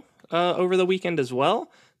Lasso over the weekend as well.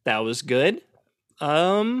 That was good.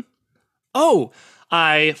 I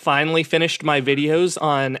finally finished my videos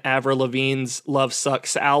on Avril Lavigne's Love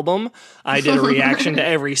Sucks album. I did a reaction to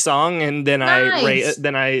every song, and then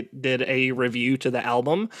I did a review to the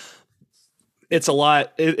album. It's a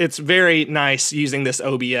lot. It's very nice using this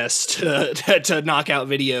OBS to knock out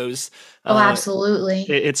videos. Oh, absolutely.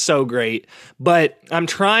 It's so great. But I'm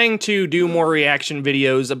trying to do more reaction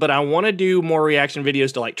videos, but I want to do more reaction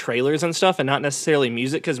videos to like trailers and stuff and not necessarily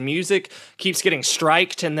music, because music keeps getting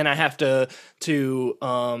striked and then I have to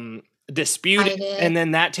dispute it, and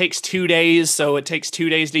then that takes 2 days, so it takes 2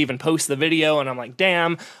 days to even post the video, and I'm like,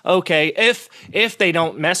 damn, okay, if they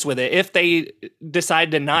don't mess with it, if they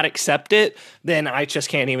decide to not accept it, then I just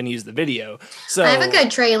can't even use the video. So I have a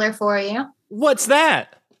good trailer for you. What's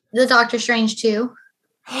that? The Doctor Strange 2.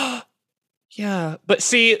 Yeah, but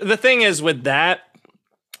see, the thing is with that,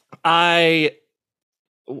 you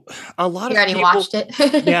already watched it.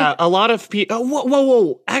 Yeah, a lot of people.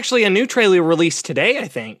 Whoa! Actually, a new trailer released today. I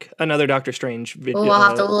think another Doctor Strange video. We'll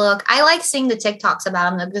have to look. I like seeing the TikToks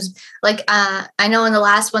about him though, because, like, I know in the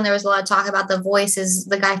last one there was a lot of talk about the voice is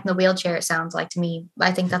the guy from the wheelchair. It sounds like to me.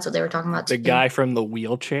 I think that's what they were talking about. The guy from the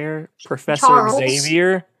wheelchair, Professor Charles.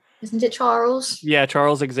 Xavier. Isn't it Charles? Yeah,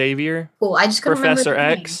 Charles Xavier. Cool. I just couldn't Professor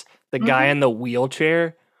remember X, the guy in the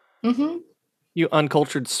wheelchair. Mm-hmm. You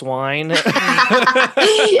uncultured swine.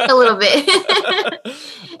 A little bit.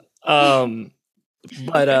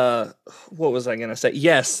 But what was I going to say?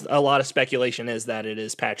 Yes, a lot of speculation is that it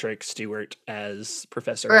is Patrick Stewart as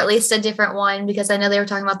Professor or at X. least a different one, because I know they were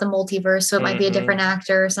talking about the multiverse, so it might be a different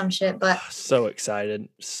actor or some shit. But so excited,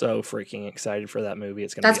 so freaking excited for that movie.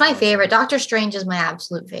 It's gonna. That's be my awesome. favorite. Doctor Strange is my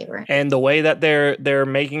absolute favorite. And the way that they're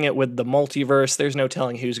making it with the multiverse, there's no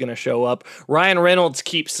telling who's going to show up. Ryan Reynolds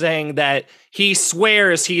keeps saying that he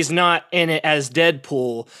swears he's not in it as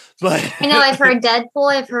Deadpool, but I know I've heard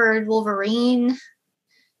Deadpool, I've heard Wolverine,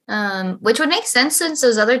 which would make sense since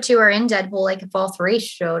those other two are in Deadpool. Like if all three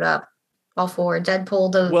showed up, all four: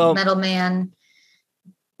 Deadpool, the Metal Man,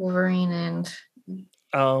 Wolverine, and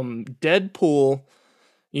Deadpool.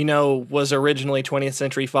 Was originally 20th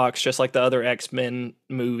Century Fox, just like the other X-Men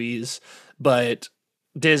movies, but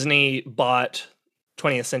Disney bought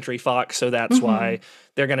 20th Century Fox, so that's why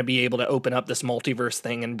they're going to be able to open up this multiverse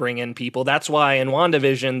thing and bring in people. That's why in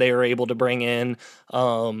WandaVision they were able to bring in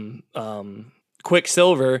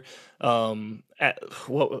Quicksilver. Who's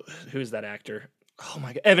that actor? Oh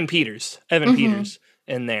my God, Evan Peters. Peters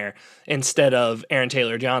in there instead of Aaron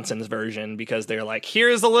Taylor Johnson's version, because they're like,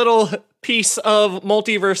 here's a little piece of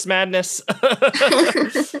multiverse madness.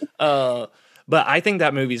 But I think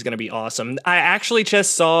that movie is going to be awesome. I actually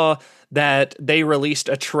just saw that they released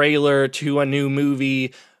a trailer to a new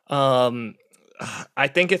movie. I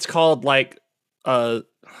think it's called I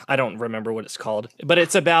don't remember what it's called, but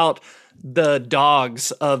it's about the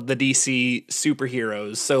dogs of the DC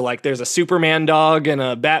superheroes. So like there's a Superman dog and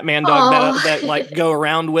a Batman dog that like go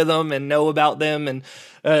around with them and know about them. And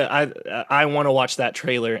I want to watch that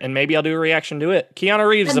trailer, and maybe I'll do a reaction to it. Keanu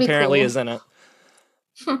Reeves apparently is in it.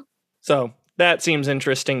 So that seems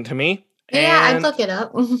interesting to me. Yeah, I'd look it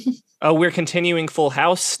up. We're continuing Full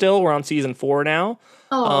House still. We're on season 4 now.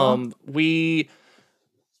 How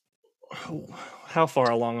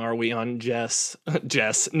far along are we on Jess,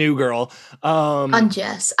 New Girl? On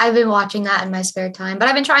Jess. I've been watching that in my spare time, but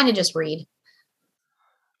I've been trying to just read.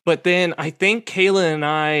 But then I think Kayla and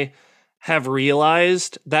I have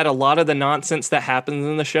realized that a lot of the nonsense that happens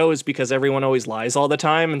in the show is because everyone always lies all the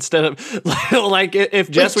time, instead of like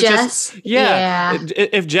if Jess would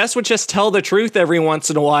if Jess would just tell the truth every once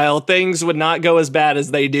in a while, things would not go as bad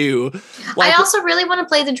as they do. I also really want to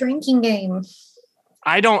play the drinking game.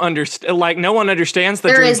 I don't understand. Like, no one understands the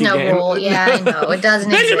drinking game. There is no rule. Yeah, I know. It doesn't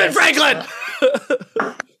Benjamin exist. Franklin!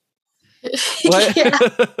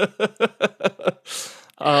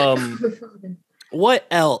 What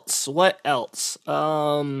else?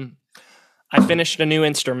 I finished a new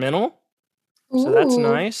instrumental, so that's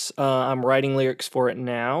nice. I'm writing lyrics for it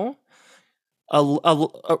now.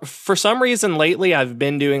 For some reason lately, I've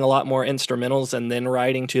been doing a lot more instrumentals and then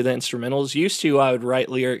writing to the instrumentals. Used to, I would write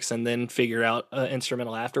lyrics and then figure out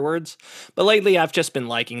instrumental afterwards. But lately, I've just been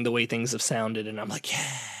liking the way things have sounded, and I'm like,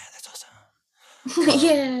 yeah, that's awesome.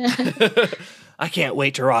 Yeah. I can't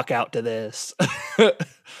wait to rock out to this.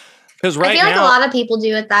 Because I feel like a lot of people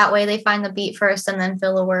do it that way. They find the beat first and then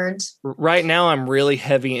fill the words. Right now, I'm really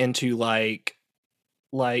heavy into like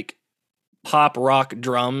pop rock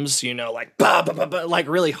drums, like bah, bah, bah, bah, like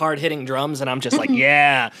really hard hitting drums, and I'm just like,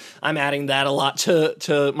 yeah, I'm adding that a lot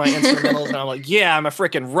to my instrumentals, and I'm like, yeah, I'm a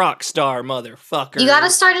freaking rock star, motherfucker. You gotta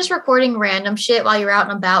start just recording random shit while you're out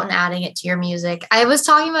and about and adding it to your music. I was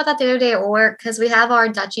talking about that the other day at work, because we have our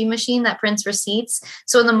Dutchie machine that prints receipts.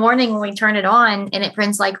 So in the morning when we turn it on and it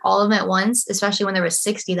prints like all of them at once, especially when there was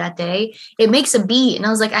 60 that day, it makes a beat, and I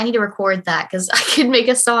was like, I need to record that because I could make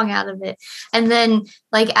a song out of it. And then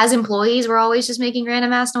like as employees, we're always just making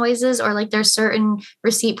random ass noises, or like there's certain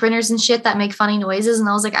receipt printers and shit that make funny noises. And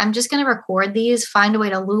I was like, I'm just going to record these, find a way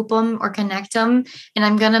to loop them or connect them. And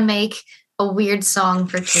I'm going to make a weird song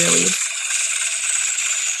for Cheerlead.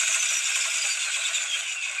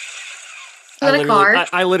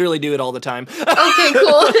 I literally do it all the time. Okay,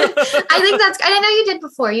 cool. I think I know you did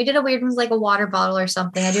before. You did a weird one with like a water bottle or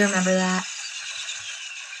something. I do remember that.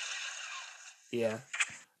 Yeah.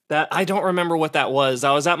 That I don't remember what that was.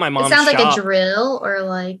 I was at my mom's shop. It sounds like a drill, or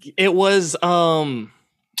like it was oh man,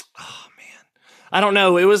 I don't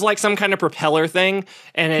know. It was like some kind of propeller thing,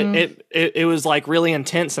 and it was like really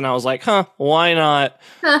intense, and I was like, why not?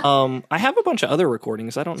 I have a bunch of other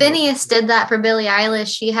recordings. I don't know. Phineas did that for Billie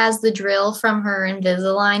Eilish. She has the drill from her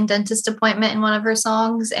Invisalign dentist appointment in one of her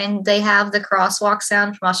songs, and they have the crosswalk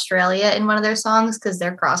sound from Australia in one of their songs, because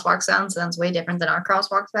their crosswalk sound sounds way different than our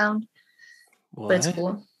crosswalk sound. What? But it's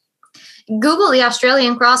cool. Google the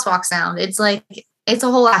Australian crosswalk sound. It's like, it's a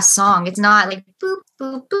whole ass song. It's not like boop,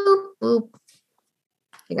 boop, boop, boop.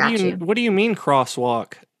 I got you. What do you mean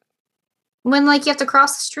crosswalk? When like you have to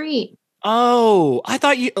cross the street. Oh, I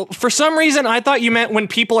thought for some reason, I thought you meant when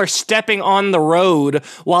people are stepping on the road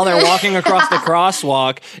while they're walking across the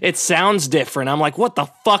crosswalk. It sounds different. I'm like, what the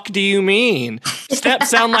fuck do you mean?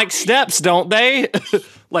 Steps sound like steps, don't they?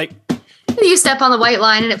 Like, you step on the white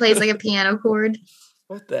line and it plays like a piano chord.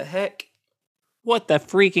 What the heck? What the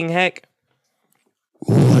freaking heck?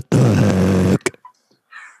 What the heck?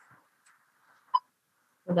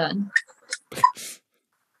 We're done.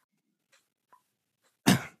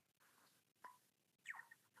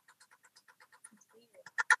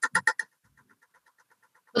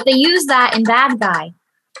 But they use that in Bad Guy.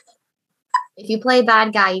 If you play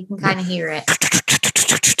Bad Guy, you can kind of hear it.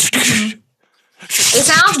 It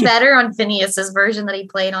sounds better on Phineas's version that he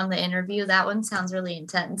played on the interview. That one sounds really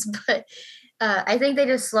intense, but I think they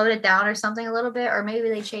just slowed it down or something a little bit, or maybe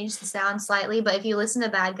they changed the sound slightly. But if you listen to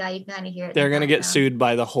Bad Guy, you can kind of hear it. They're going to get sued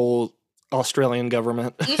by the whole Australian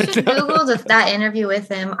government. You should Google that interview with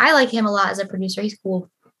him. I like him a lot as a producer. He's cool.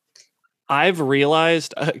 I've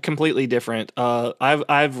realized completely different.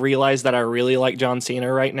 I've realized that I really like John Cena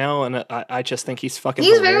right now, and I just think he's fucking.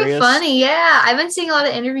 He's hilarious. Very funny. Yeah, I've been seeing a lot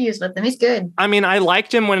of interviews with him. He's good. I mean, I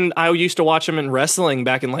liked him when I used to watch him in wrestling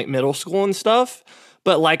back in like middle school and stuff.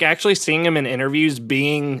 But like actually seeing him in interviews,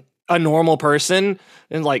 being a normal person,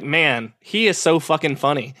 and like, man, he is so fucking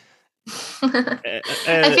funny.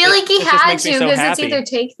 I feel like he had to because it's either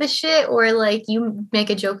take the shit or like you make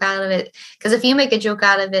a joke out of it. Because if you make a joke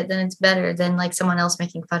out of it, then it's better than like someone else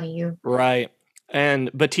making fun of you. Right.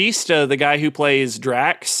 And Batista, the guy who plays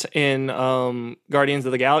Drax in Guardians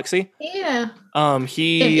of the Galaxy. Yeah.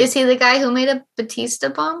 Is he the guy who made a Batista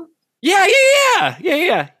bomb? Yeah.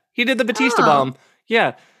 He did the Batista bomb.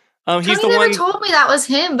 Yeah. He's Tony the never one told me that was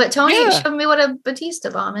him, but Tony showed me what a Batista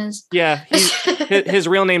bomb is. Yeah, his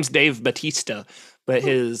real name's Dave Batista, but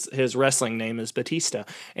his wrestling name is Batista,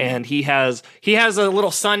 and he has a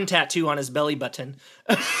little sun tattoo on his belly button.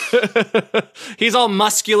 He's all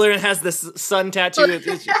muscular and has this sun tattoo.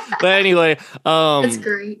 But anyway, that's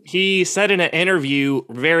great. He said in an interview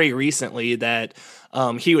very recently that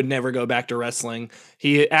he would never go back to wrestling.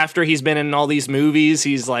 After he's been in all these movies,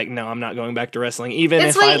 he's like, no, I'm not going back to wrestling. Even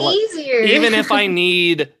if I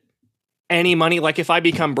need any money, like if I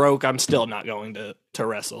become broke, I'm still not going to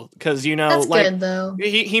wrestle. Because that's like good, though.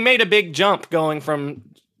 He made a big jump going from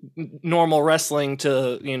normal wrestling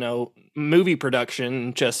to movie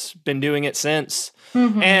production. Just been doing it since,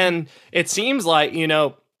 and it seems like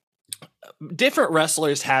different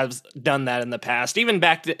wrestlers have done that in the past, even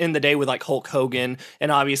back in the day with like Hulk Hogan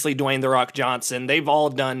and obviously Dwayne "The Rock" Johnson. They've all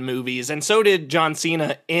done movies, and so did John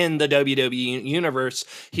Cena in the WWE universe.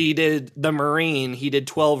 He did The Marine, he did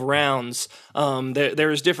 12 Rounds.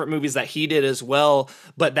 There's different movies that he did as well,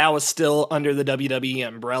 but that was still under the WWE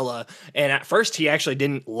umbrella. And at first he actually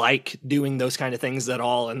didn't like doing those kind of things at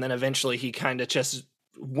all, and then eventually he kind of just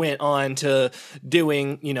went on to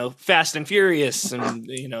doing, Fast and Furious and,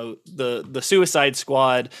 the Suicide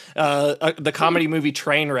Squad, the comedy movie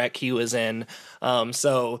Trainwreck he was in.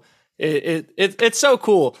 So it's so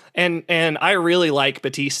cool. And I really like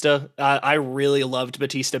Batista. I really loved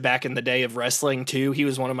Batista back in the day of wrestling too. He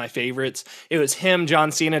was one of my favorites. It was him,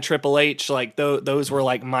 John Cena, Triple H, like those were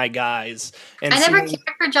like my guys. And I never cared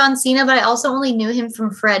for John Cena, but I also only knew him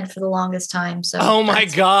from Fred for the longest time. So oh my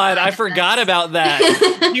God, I forgot about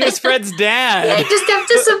that. He was Fred's dad. Yeah, he just kept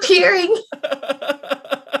disappearing.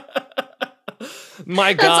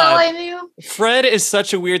 My God. That's all I knew. Fred is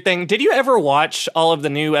such a weird thing. Did you ever watch all of the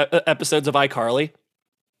new episodes of iCarly?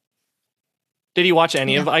 Did you watch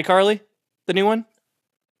any of iCarly? The new one?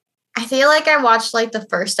 I feel like I watched like the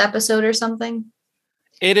first episode or something.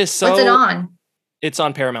 It is so... What's it on? It's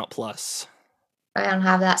on Paramount Plus. I don't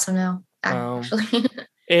have that, so no. Actually.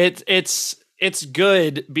 It's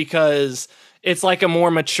good because it's like a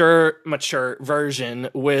more mature version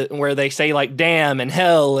where they say like damn and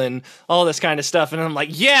hell and all this kind of stuff, and I'm like,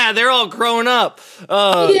 yeah, they're all grown up.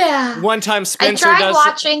 One time Spencer I tried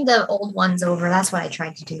watching the old ones over. That's what I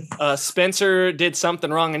tried to do. Spencer did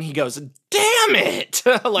something wrong and he goes, damn it.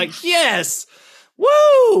 Like, yes.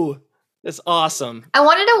 Woo. It's awesome. I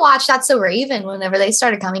wanted to watch That's So Raven whenever they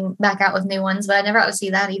started coming back out with new ones, but I never got to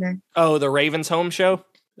see that either. Oh, the Raven's Home show?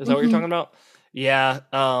 Is that what you're talking about? Yeah.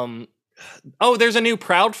 Oh, there's a new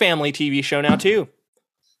Proud Family TV show now too.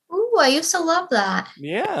 Ooh, I used to love that.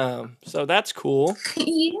 Yeah. So that's cool.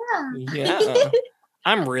 Yeah.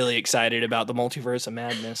 I'm really excited about the Multiverse of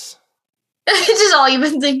Madness. It's just all you've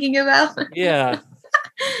been thinking about. Yeah.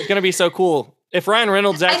 It's going to be so cool. If Ryan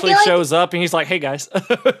Reynolds actually shows up and he's like, hey guys.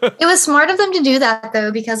 It was smart of them to do that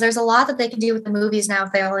though, because there's a lot that they can do with the movies now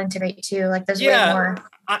if they all integrate too. Like there's way more.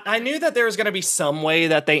 I knew that there was going to be some way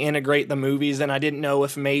that they integrate the movies, and I didn't know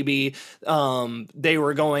if maybe they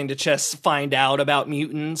were going to just find out about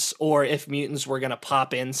mutants or if mutants were going to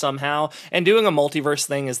pop in somehow. And doing a multiverse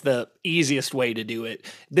thing is the easiest way to do it.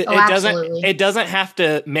 It doesn't have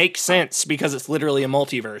to make sense because it's literally a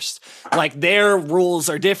multiverse. Like, their rules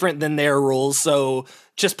are different than their rules, so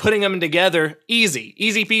just putting them together, easy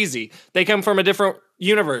peasy. They come from a different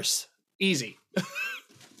universe. Easy.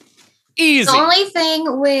 Easy. The only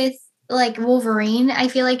thing with like Wolverine, I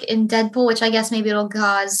feel like in Deadpool, which I guess maybe it'll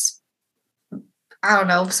cause, I don't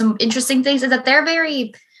know, some interesting things, is that they're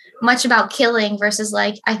very much about killing versus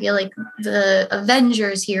like, I feel like the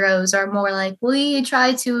Avengers heroes are more like, we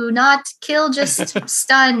try to not kill, just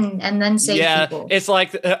stun and then save people. It's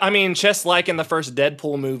like, I mean, just like in the first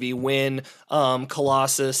Deadpool movie when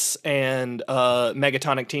Colossus and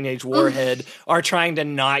Megatonic Teenage Warhead are trying to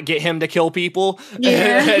not get him to kill people.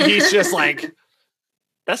 Yeah. And he's just like,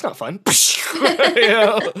 that's not fun. So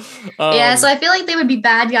I feel like they would be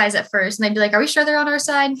bad guys at first and they'd be like, are we sure they're on our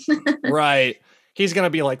side? Right. He's gonna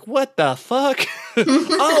be like, what the fuck?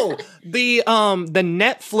 Oh, the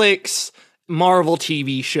Netflix Marvel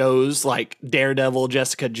TV shows like Daredevil,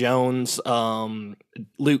 Jessica Jones,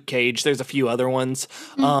 Luke Cage, there's a few other ones.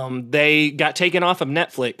 They got taken off of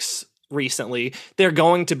Netflix recently. They're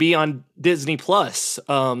going to be on Disney Plus.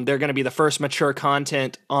 They're going to be the first mature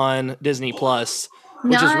content on Disney Plus,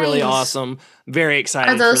 which is really awesome. Very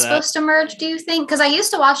excited. Are those supposed to merge, do you think? Because I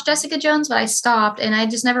used to watch Jessica Jones, but I stopped, and I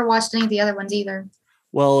just never watched any of the other ones either.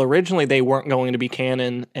 Well, originally they weren't going to be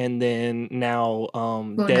canon, and then now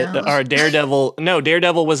Daredevil. No,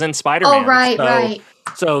 Daredevil was in Spider-Man. Oh, right.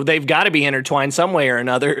 So they've got to be intertwined some way or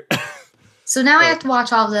another. So now I have to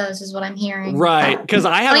watch all of those, is what I'm hearing. Right, because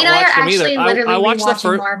I haven't watched them either. I watched the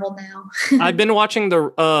first Marvel now. I've been watching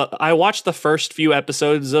I watched the first few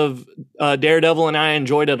episodes of Daredevil, and I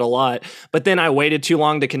enjoyed it a lot. But then I waited too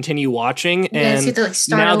long to continue watching, and you have to,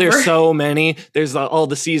 now there's so many. There's all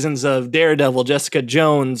the seasons of Daredevil, Jessica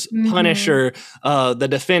Jones, Punisher, the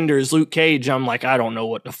Defenders, Luke Cage. I'm like, I don't know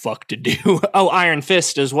what the fuck to do. Oh, Iron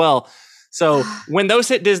Fist as well. So when those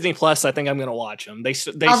hit Disney Plus, I think I'm going to watch them.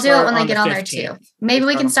 I'll do it when they get on there too. Maybe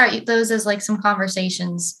we can start those as like some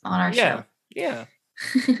conversations on our show. Yeah.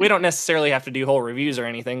 We don't necessarily have to do whole reviews or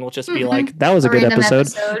anything. We'll just be like, that was a good episode.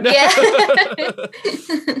 Yeah.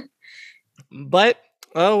 But,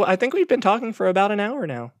 I think we've been talking for about an hour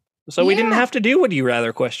now. So we didn't have to do Would You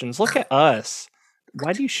Rather questions. Look at us.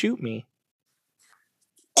 Why do you shoot me?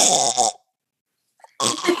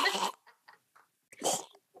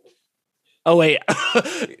 Oh, wait.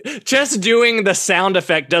 Just doing the sound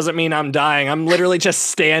effect doesn't mean I'm dying. I'm literally just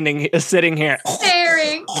sitting here.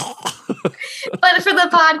 Staring. But for the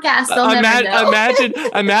podcast, they'll never know.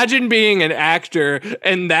 Imagine being an actor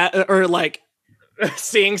and that, or like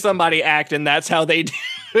seeing somebody act and that's how they do.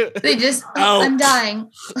 They just, I'm dying.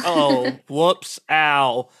 Oh, whoops.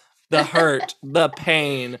 Ow. The hurt. The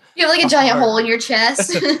pain. You have like a giant hole in your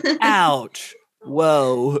chest. Ouch.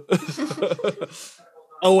 Whoa.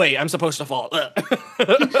 Oh, wait, I'm supposed to fall.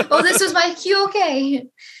 Oh, this was my cue. Okay.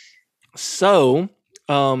 So,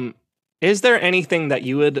 is there anything that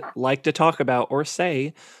you would like to talk about or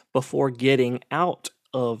say before getting out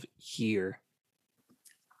of here?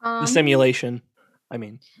 The simulation, I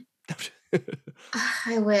mean.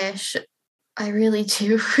 I wish. I really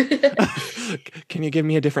do. Can you give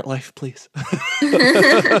me a different life, please?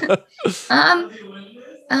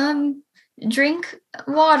 Drink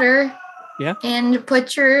water. Yeah. And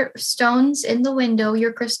put your stones in the window,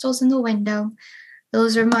 your crystals in the window.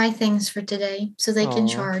 Those are my things for today, so they can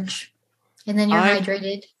charge. And then you're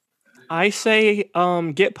hydrated. I say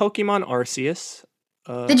get Pokemon Arceus.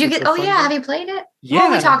 Did you get? Oh yeah, have you played it? Yeah,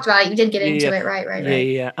 well, we talked about it. You did get into it, right?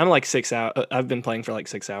 Yeah. I'm like 6 hours. I've been playing for like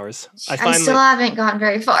 6 hours. I still haven't gotten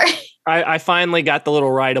very far. I finally got the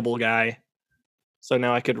little rideable guy, so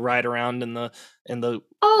now I could ride around in the.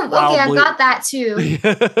 Oh, okay, I've got that too.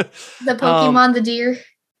 The Pokemon, the deer.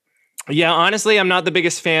 Yeah, honestly, I'm not the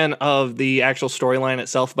biggest fan of the actual storyline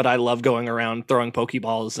itself, but I love going around throwing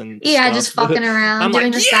Pokeballs and stuff. Just fucking around,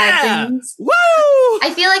 doing the side things. Woo!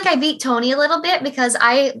 I feel like I beat Tony a little bit because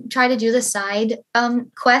I try to do the side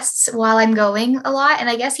quests while I'm going a lot, and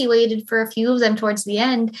I guess he waited for a few of them towards the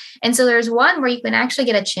end. And so there's one where you can actually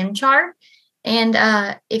get a Chimchar. And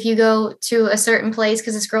if you go to a certain place,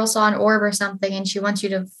 because this girl saw an orb or something, and she wants you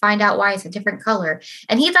to find out why it's a different color.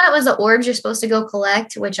 And he thought it was the orbs you're supposed to go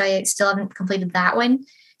collect, which I still haven't completed that one.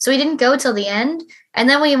 So he didn't go till the end. And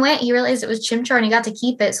then when he went, he realized it was Chimchar and he got to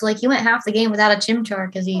keep it. So like he went half the game without a Chimchar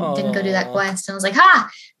because he didn't go do that quest. And I was like,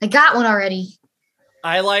 I got one already.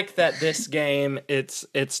 I like that this game.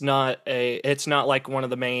 It's not like one of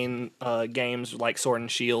the main games like Sword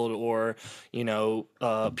and Shield or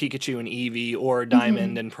Pikachu and Eevee or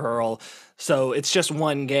Diamond and Pearl. So it's just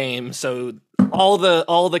one game. So all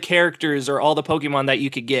the characters or all the Pokemon that you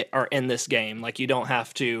could get are in this game. Like you don't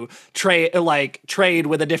have to trade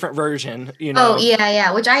with a different version. Oh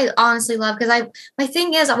yeah, which I honestly love because my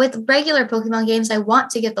thing is with regular Pokemon games, I want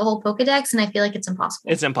to get the whole Pokedex, and I feel like it's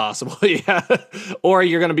impossible. It's impossible, yeah. Or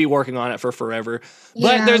you're going to be working on it for forever.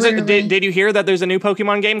 But did you hear that there's a new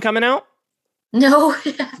Pokemon game coming out? No.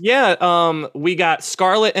 Yeah, we got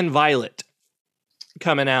Scarlet and Violet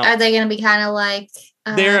coming out. Are they going to be kind of like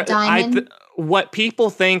Diamond? What people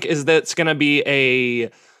think is that it's going to be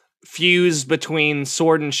a fuse between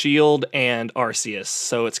Sword and Shield and Arceus.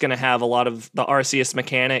 So it's going to have a lot of the Arceus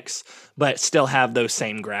mechanics, but still have those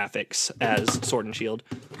same graphics as Sword and Shield.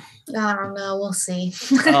 I don't know. We'll see.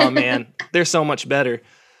 Oh, man. They're so much better.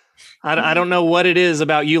 I don't know what it is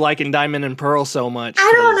about you liking Diamond and Pearl so much.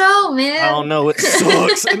 I don't know, man. I don't know. It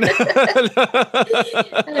sucks.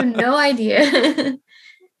 I have no idea.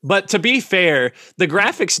 But to be fair, the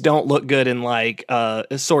graphics don't look good in like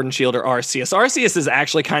Sword and Shield or Arceus. Arceus is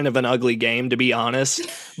actually kind of an ugly game, to be honest.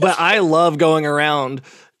 But I love going around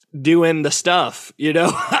doing the stuff,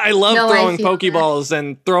 I love throwing Pokeballs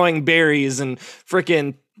and throwing berries and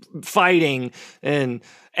freaking fighting and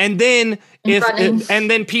then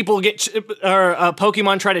people get or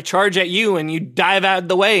Pokemon try to charge at you and you dive out of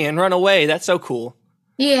the way and run away. That's so cool.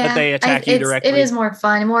 Yeah, that they attack you directly. It is more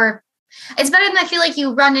fun, It's better than I feel like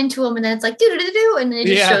you run into them and then it's like do and then it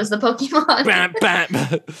just shows the Pokemon. Bam, bam.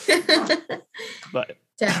 But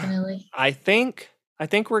definitely, I think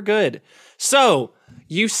we're good. So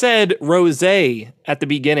you said rosé at the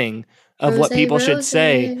beginning of what people should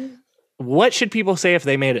say. What should people say if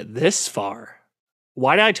they made it this far?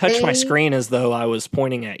 Why did I touch my screen as though I was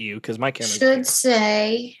pointing at you? Because my camera should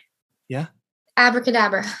say, yeah,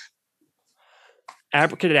 abracadabra.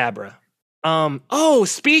 Abracadabra.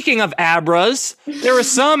 Speaking of abras, there were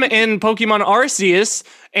some in Pokemon Arceus,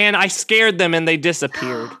 and I scared them and they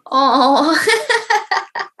disappeared. Oh,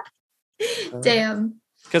 damn.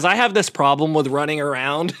 Because I have this problem with running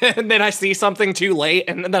around, and then I see something too late,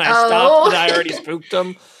 and then I stop, and I already spooked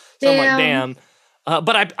them. So I'm like, damn.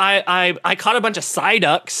 But I caught a bunch of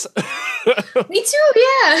Psyducks. Me too,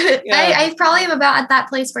 yeah. I probably am about at that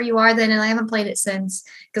place where you are then, and I haven't played it since.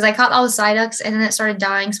 Because I caught all the Psyducks, and then it started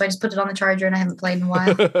dying, so I just put it on the charger, and I haven't played in a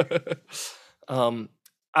while.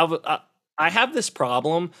 I have this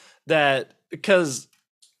problem that, because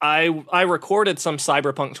I recorded some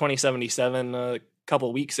Cyberpunk 2077 a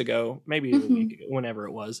couple weeks ago, maybe a week ago, whenever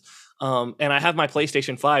it was, and I have my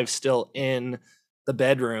PlayStation 5 still in the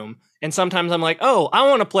bedroom. And sometimes I'm like, oh, I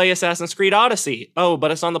want to play Assassin's Creed Odyssey. Oh,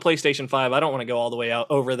 but it's on the PlayStation 5. I don't want to go all the way out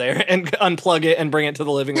over there and unplug it and bring it to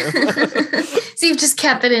the living room. So you've just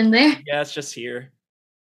kept it in there? Yeah, it's just here.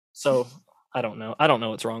 So I don't know. I don't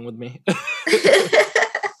know what's wrong with me.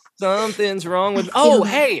 Something's wrong with... Oh,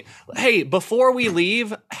 hey, before we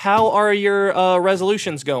leave, how are your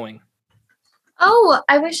resolutions going? Oh,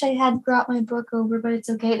 I wish I had brought my book over, but it's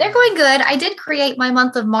okay. They're going good. I did create my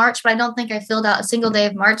month of March, but I don't think I filled out a single day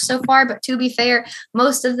of March so far. But to be fair,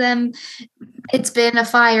 most of them, it's been a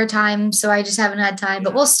fire time, so I just haven't had time.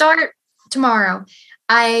 But we'll start tomorrow.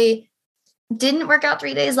 I didn't work out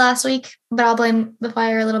 3 days last week, but I'll blame the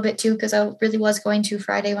fire a little bit too, because I really was going to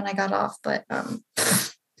Friday when I got off. But I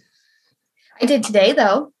did today,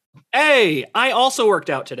 though. Hey, I also worked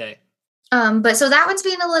out today. But so that one's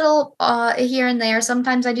been a little here and there.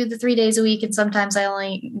 Sometimes I do the 3 days a week and sometimes I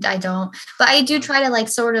don't. But I do try to like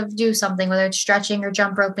sort of do something, whether it's stretching or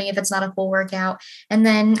jump roping if it's not a full workout. And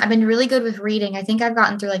then I've been really good with reading. I think I've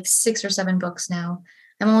gotten through like 6 or 7 books now.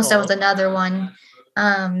 I'm almost done with another one.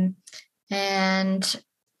 And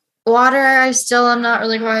water, I'm not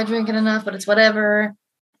really quite drinking enough, but it's whatever.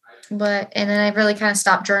 And then I've really kind of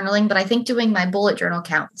stopped journaling, but I think doing my bullet journal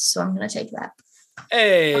counts. So I'm going to take that.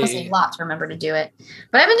 Hey. Honestly, a lot to remember to do it.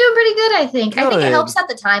 But I've been doing pretty good, I think. Good. I think it helps that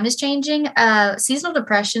the time is changing. Seasonal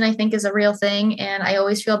depression, I think, is a real thing. And I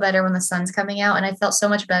always feel better when the sun's coming out. And I felt so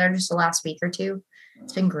much better just the last week or two.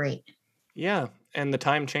 It's been great. Yeah. And the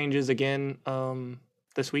time changes again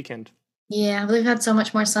this weekend. Yeah, we've had so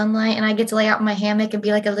much more sunlight. And I get to lay out in my hammock and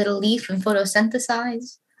be like a little leaf and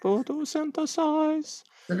photosynthesize. Photosynthesize.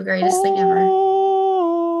 The greatest thing ever.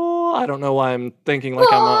 I don't know why I'm thinking like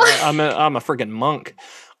I'm a friggin' monk.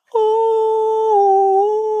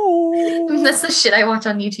 That's the shit I watch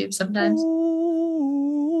on YouTube sometimes.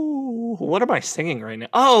 What am I singing right now?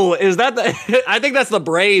 Oh, is that the? I think that's the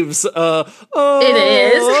Braves. It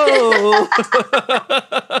is.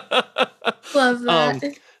 Love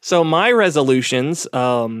that. So my resolutions,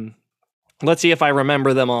 let's see if I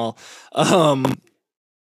remember them all.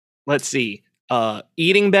 Let's see.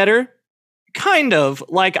 Eating better. Kind of.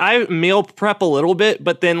 Like, I meal prep a little bit,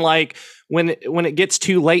 but then like when it gets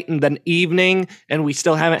too late in the evening and we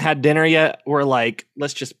still haven't had dinner yet, we're like,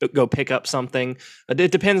 let's just go pick up something.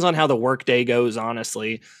 It depends on how the work day goes,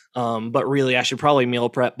 honestly. But really, I should probably meal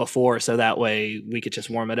prep before, so that way we could just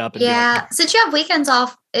warm it up. And since you have weekends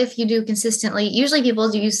off, if you do consistently, usually people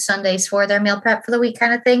do use Sundays for their meal prep for the week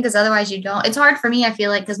kind of thing, because otherwise you don't. It's hard for me, I feel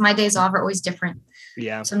like, because my days off are always different.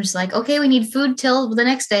 Yeah. So I'm just like, okay, we need food till the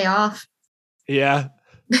next day off. Yeah.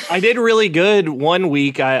 I did really good one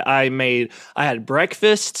week. I had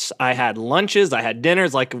breakfasts, I had lunches, I had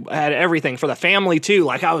dinners, like I had everything for the family too.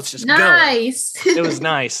 Like, I was just nice. Going. It was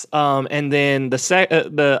nice. And then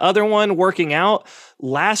the other one, working out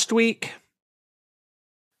last week,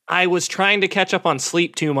 I was trying to catch up on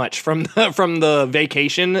sleep too much from the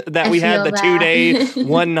vacation that we had, the 2-day,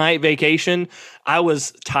 1-night vacation. I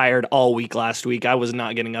was tired all week last week. I was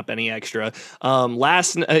not getting up any extra.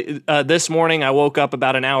 This morning, I woke up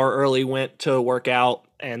about an hour early, went to work out,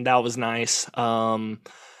 and that was nice. Let's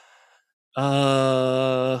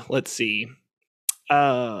see.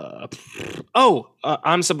 I'm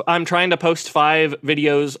trying to post 5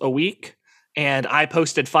 videos a week. And I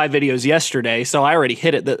posted 5 videos yesterday, so I already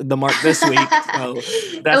hit the mark this week. So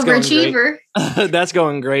that's overachiever. That's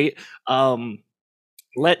going great.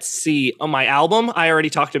 Let's see. On my album, I already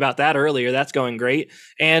talked about that earlier. That's going great.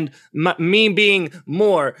 And me being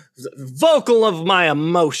more vocal of my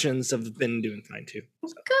emotions have been doing fine too.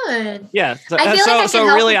 So. Good. Yeah. So, I feel like I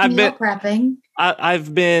can really, help with meal prepping.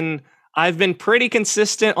 I've been pretty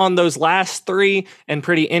consistent on those last 3 and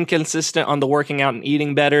pretty inconsistent on the working out and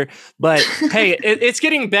eating better. But hey, it's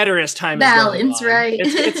getting better as time is going on. Right?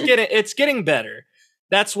 It's getting better.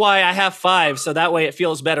 That's why I have 5, so that way it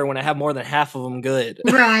feels better when I have more than half of them good.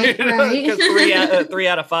 Right, right. Because 3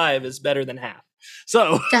 out of 5 is better than half.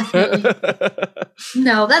 So definitely.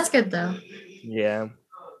 No, that's good though. Yeah.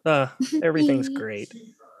 Everything's great.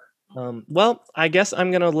 Well, I guess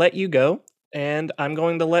I'm gonna let you go. And I'm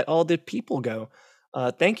going to let all the people go.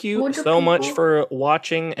 Thank you so much for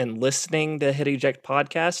watching and listening to Hit Eject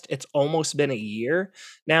Podcast. It's almost been a year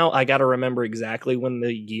now. I got to remember exactly when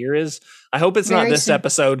the year is. I hope it's not this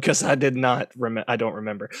episode, because I did not I don't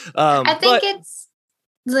remember. I think it's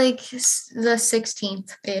like the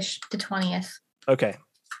 16th-ish, the 20th. Okay,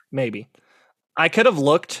 maybe. I could have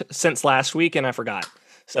looked since last week and I forgot.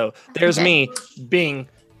 So there's me being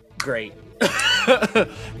great.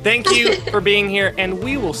 Thank you for being here, and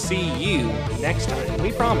we will see you next time.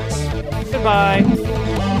 We promise. Goodbye.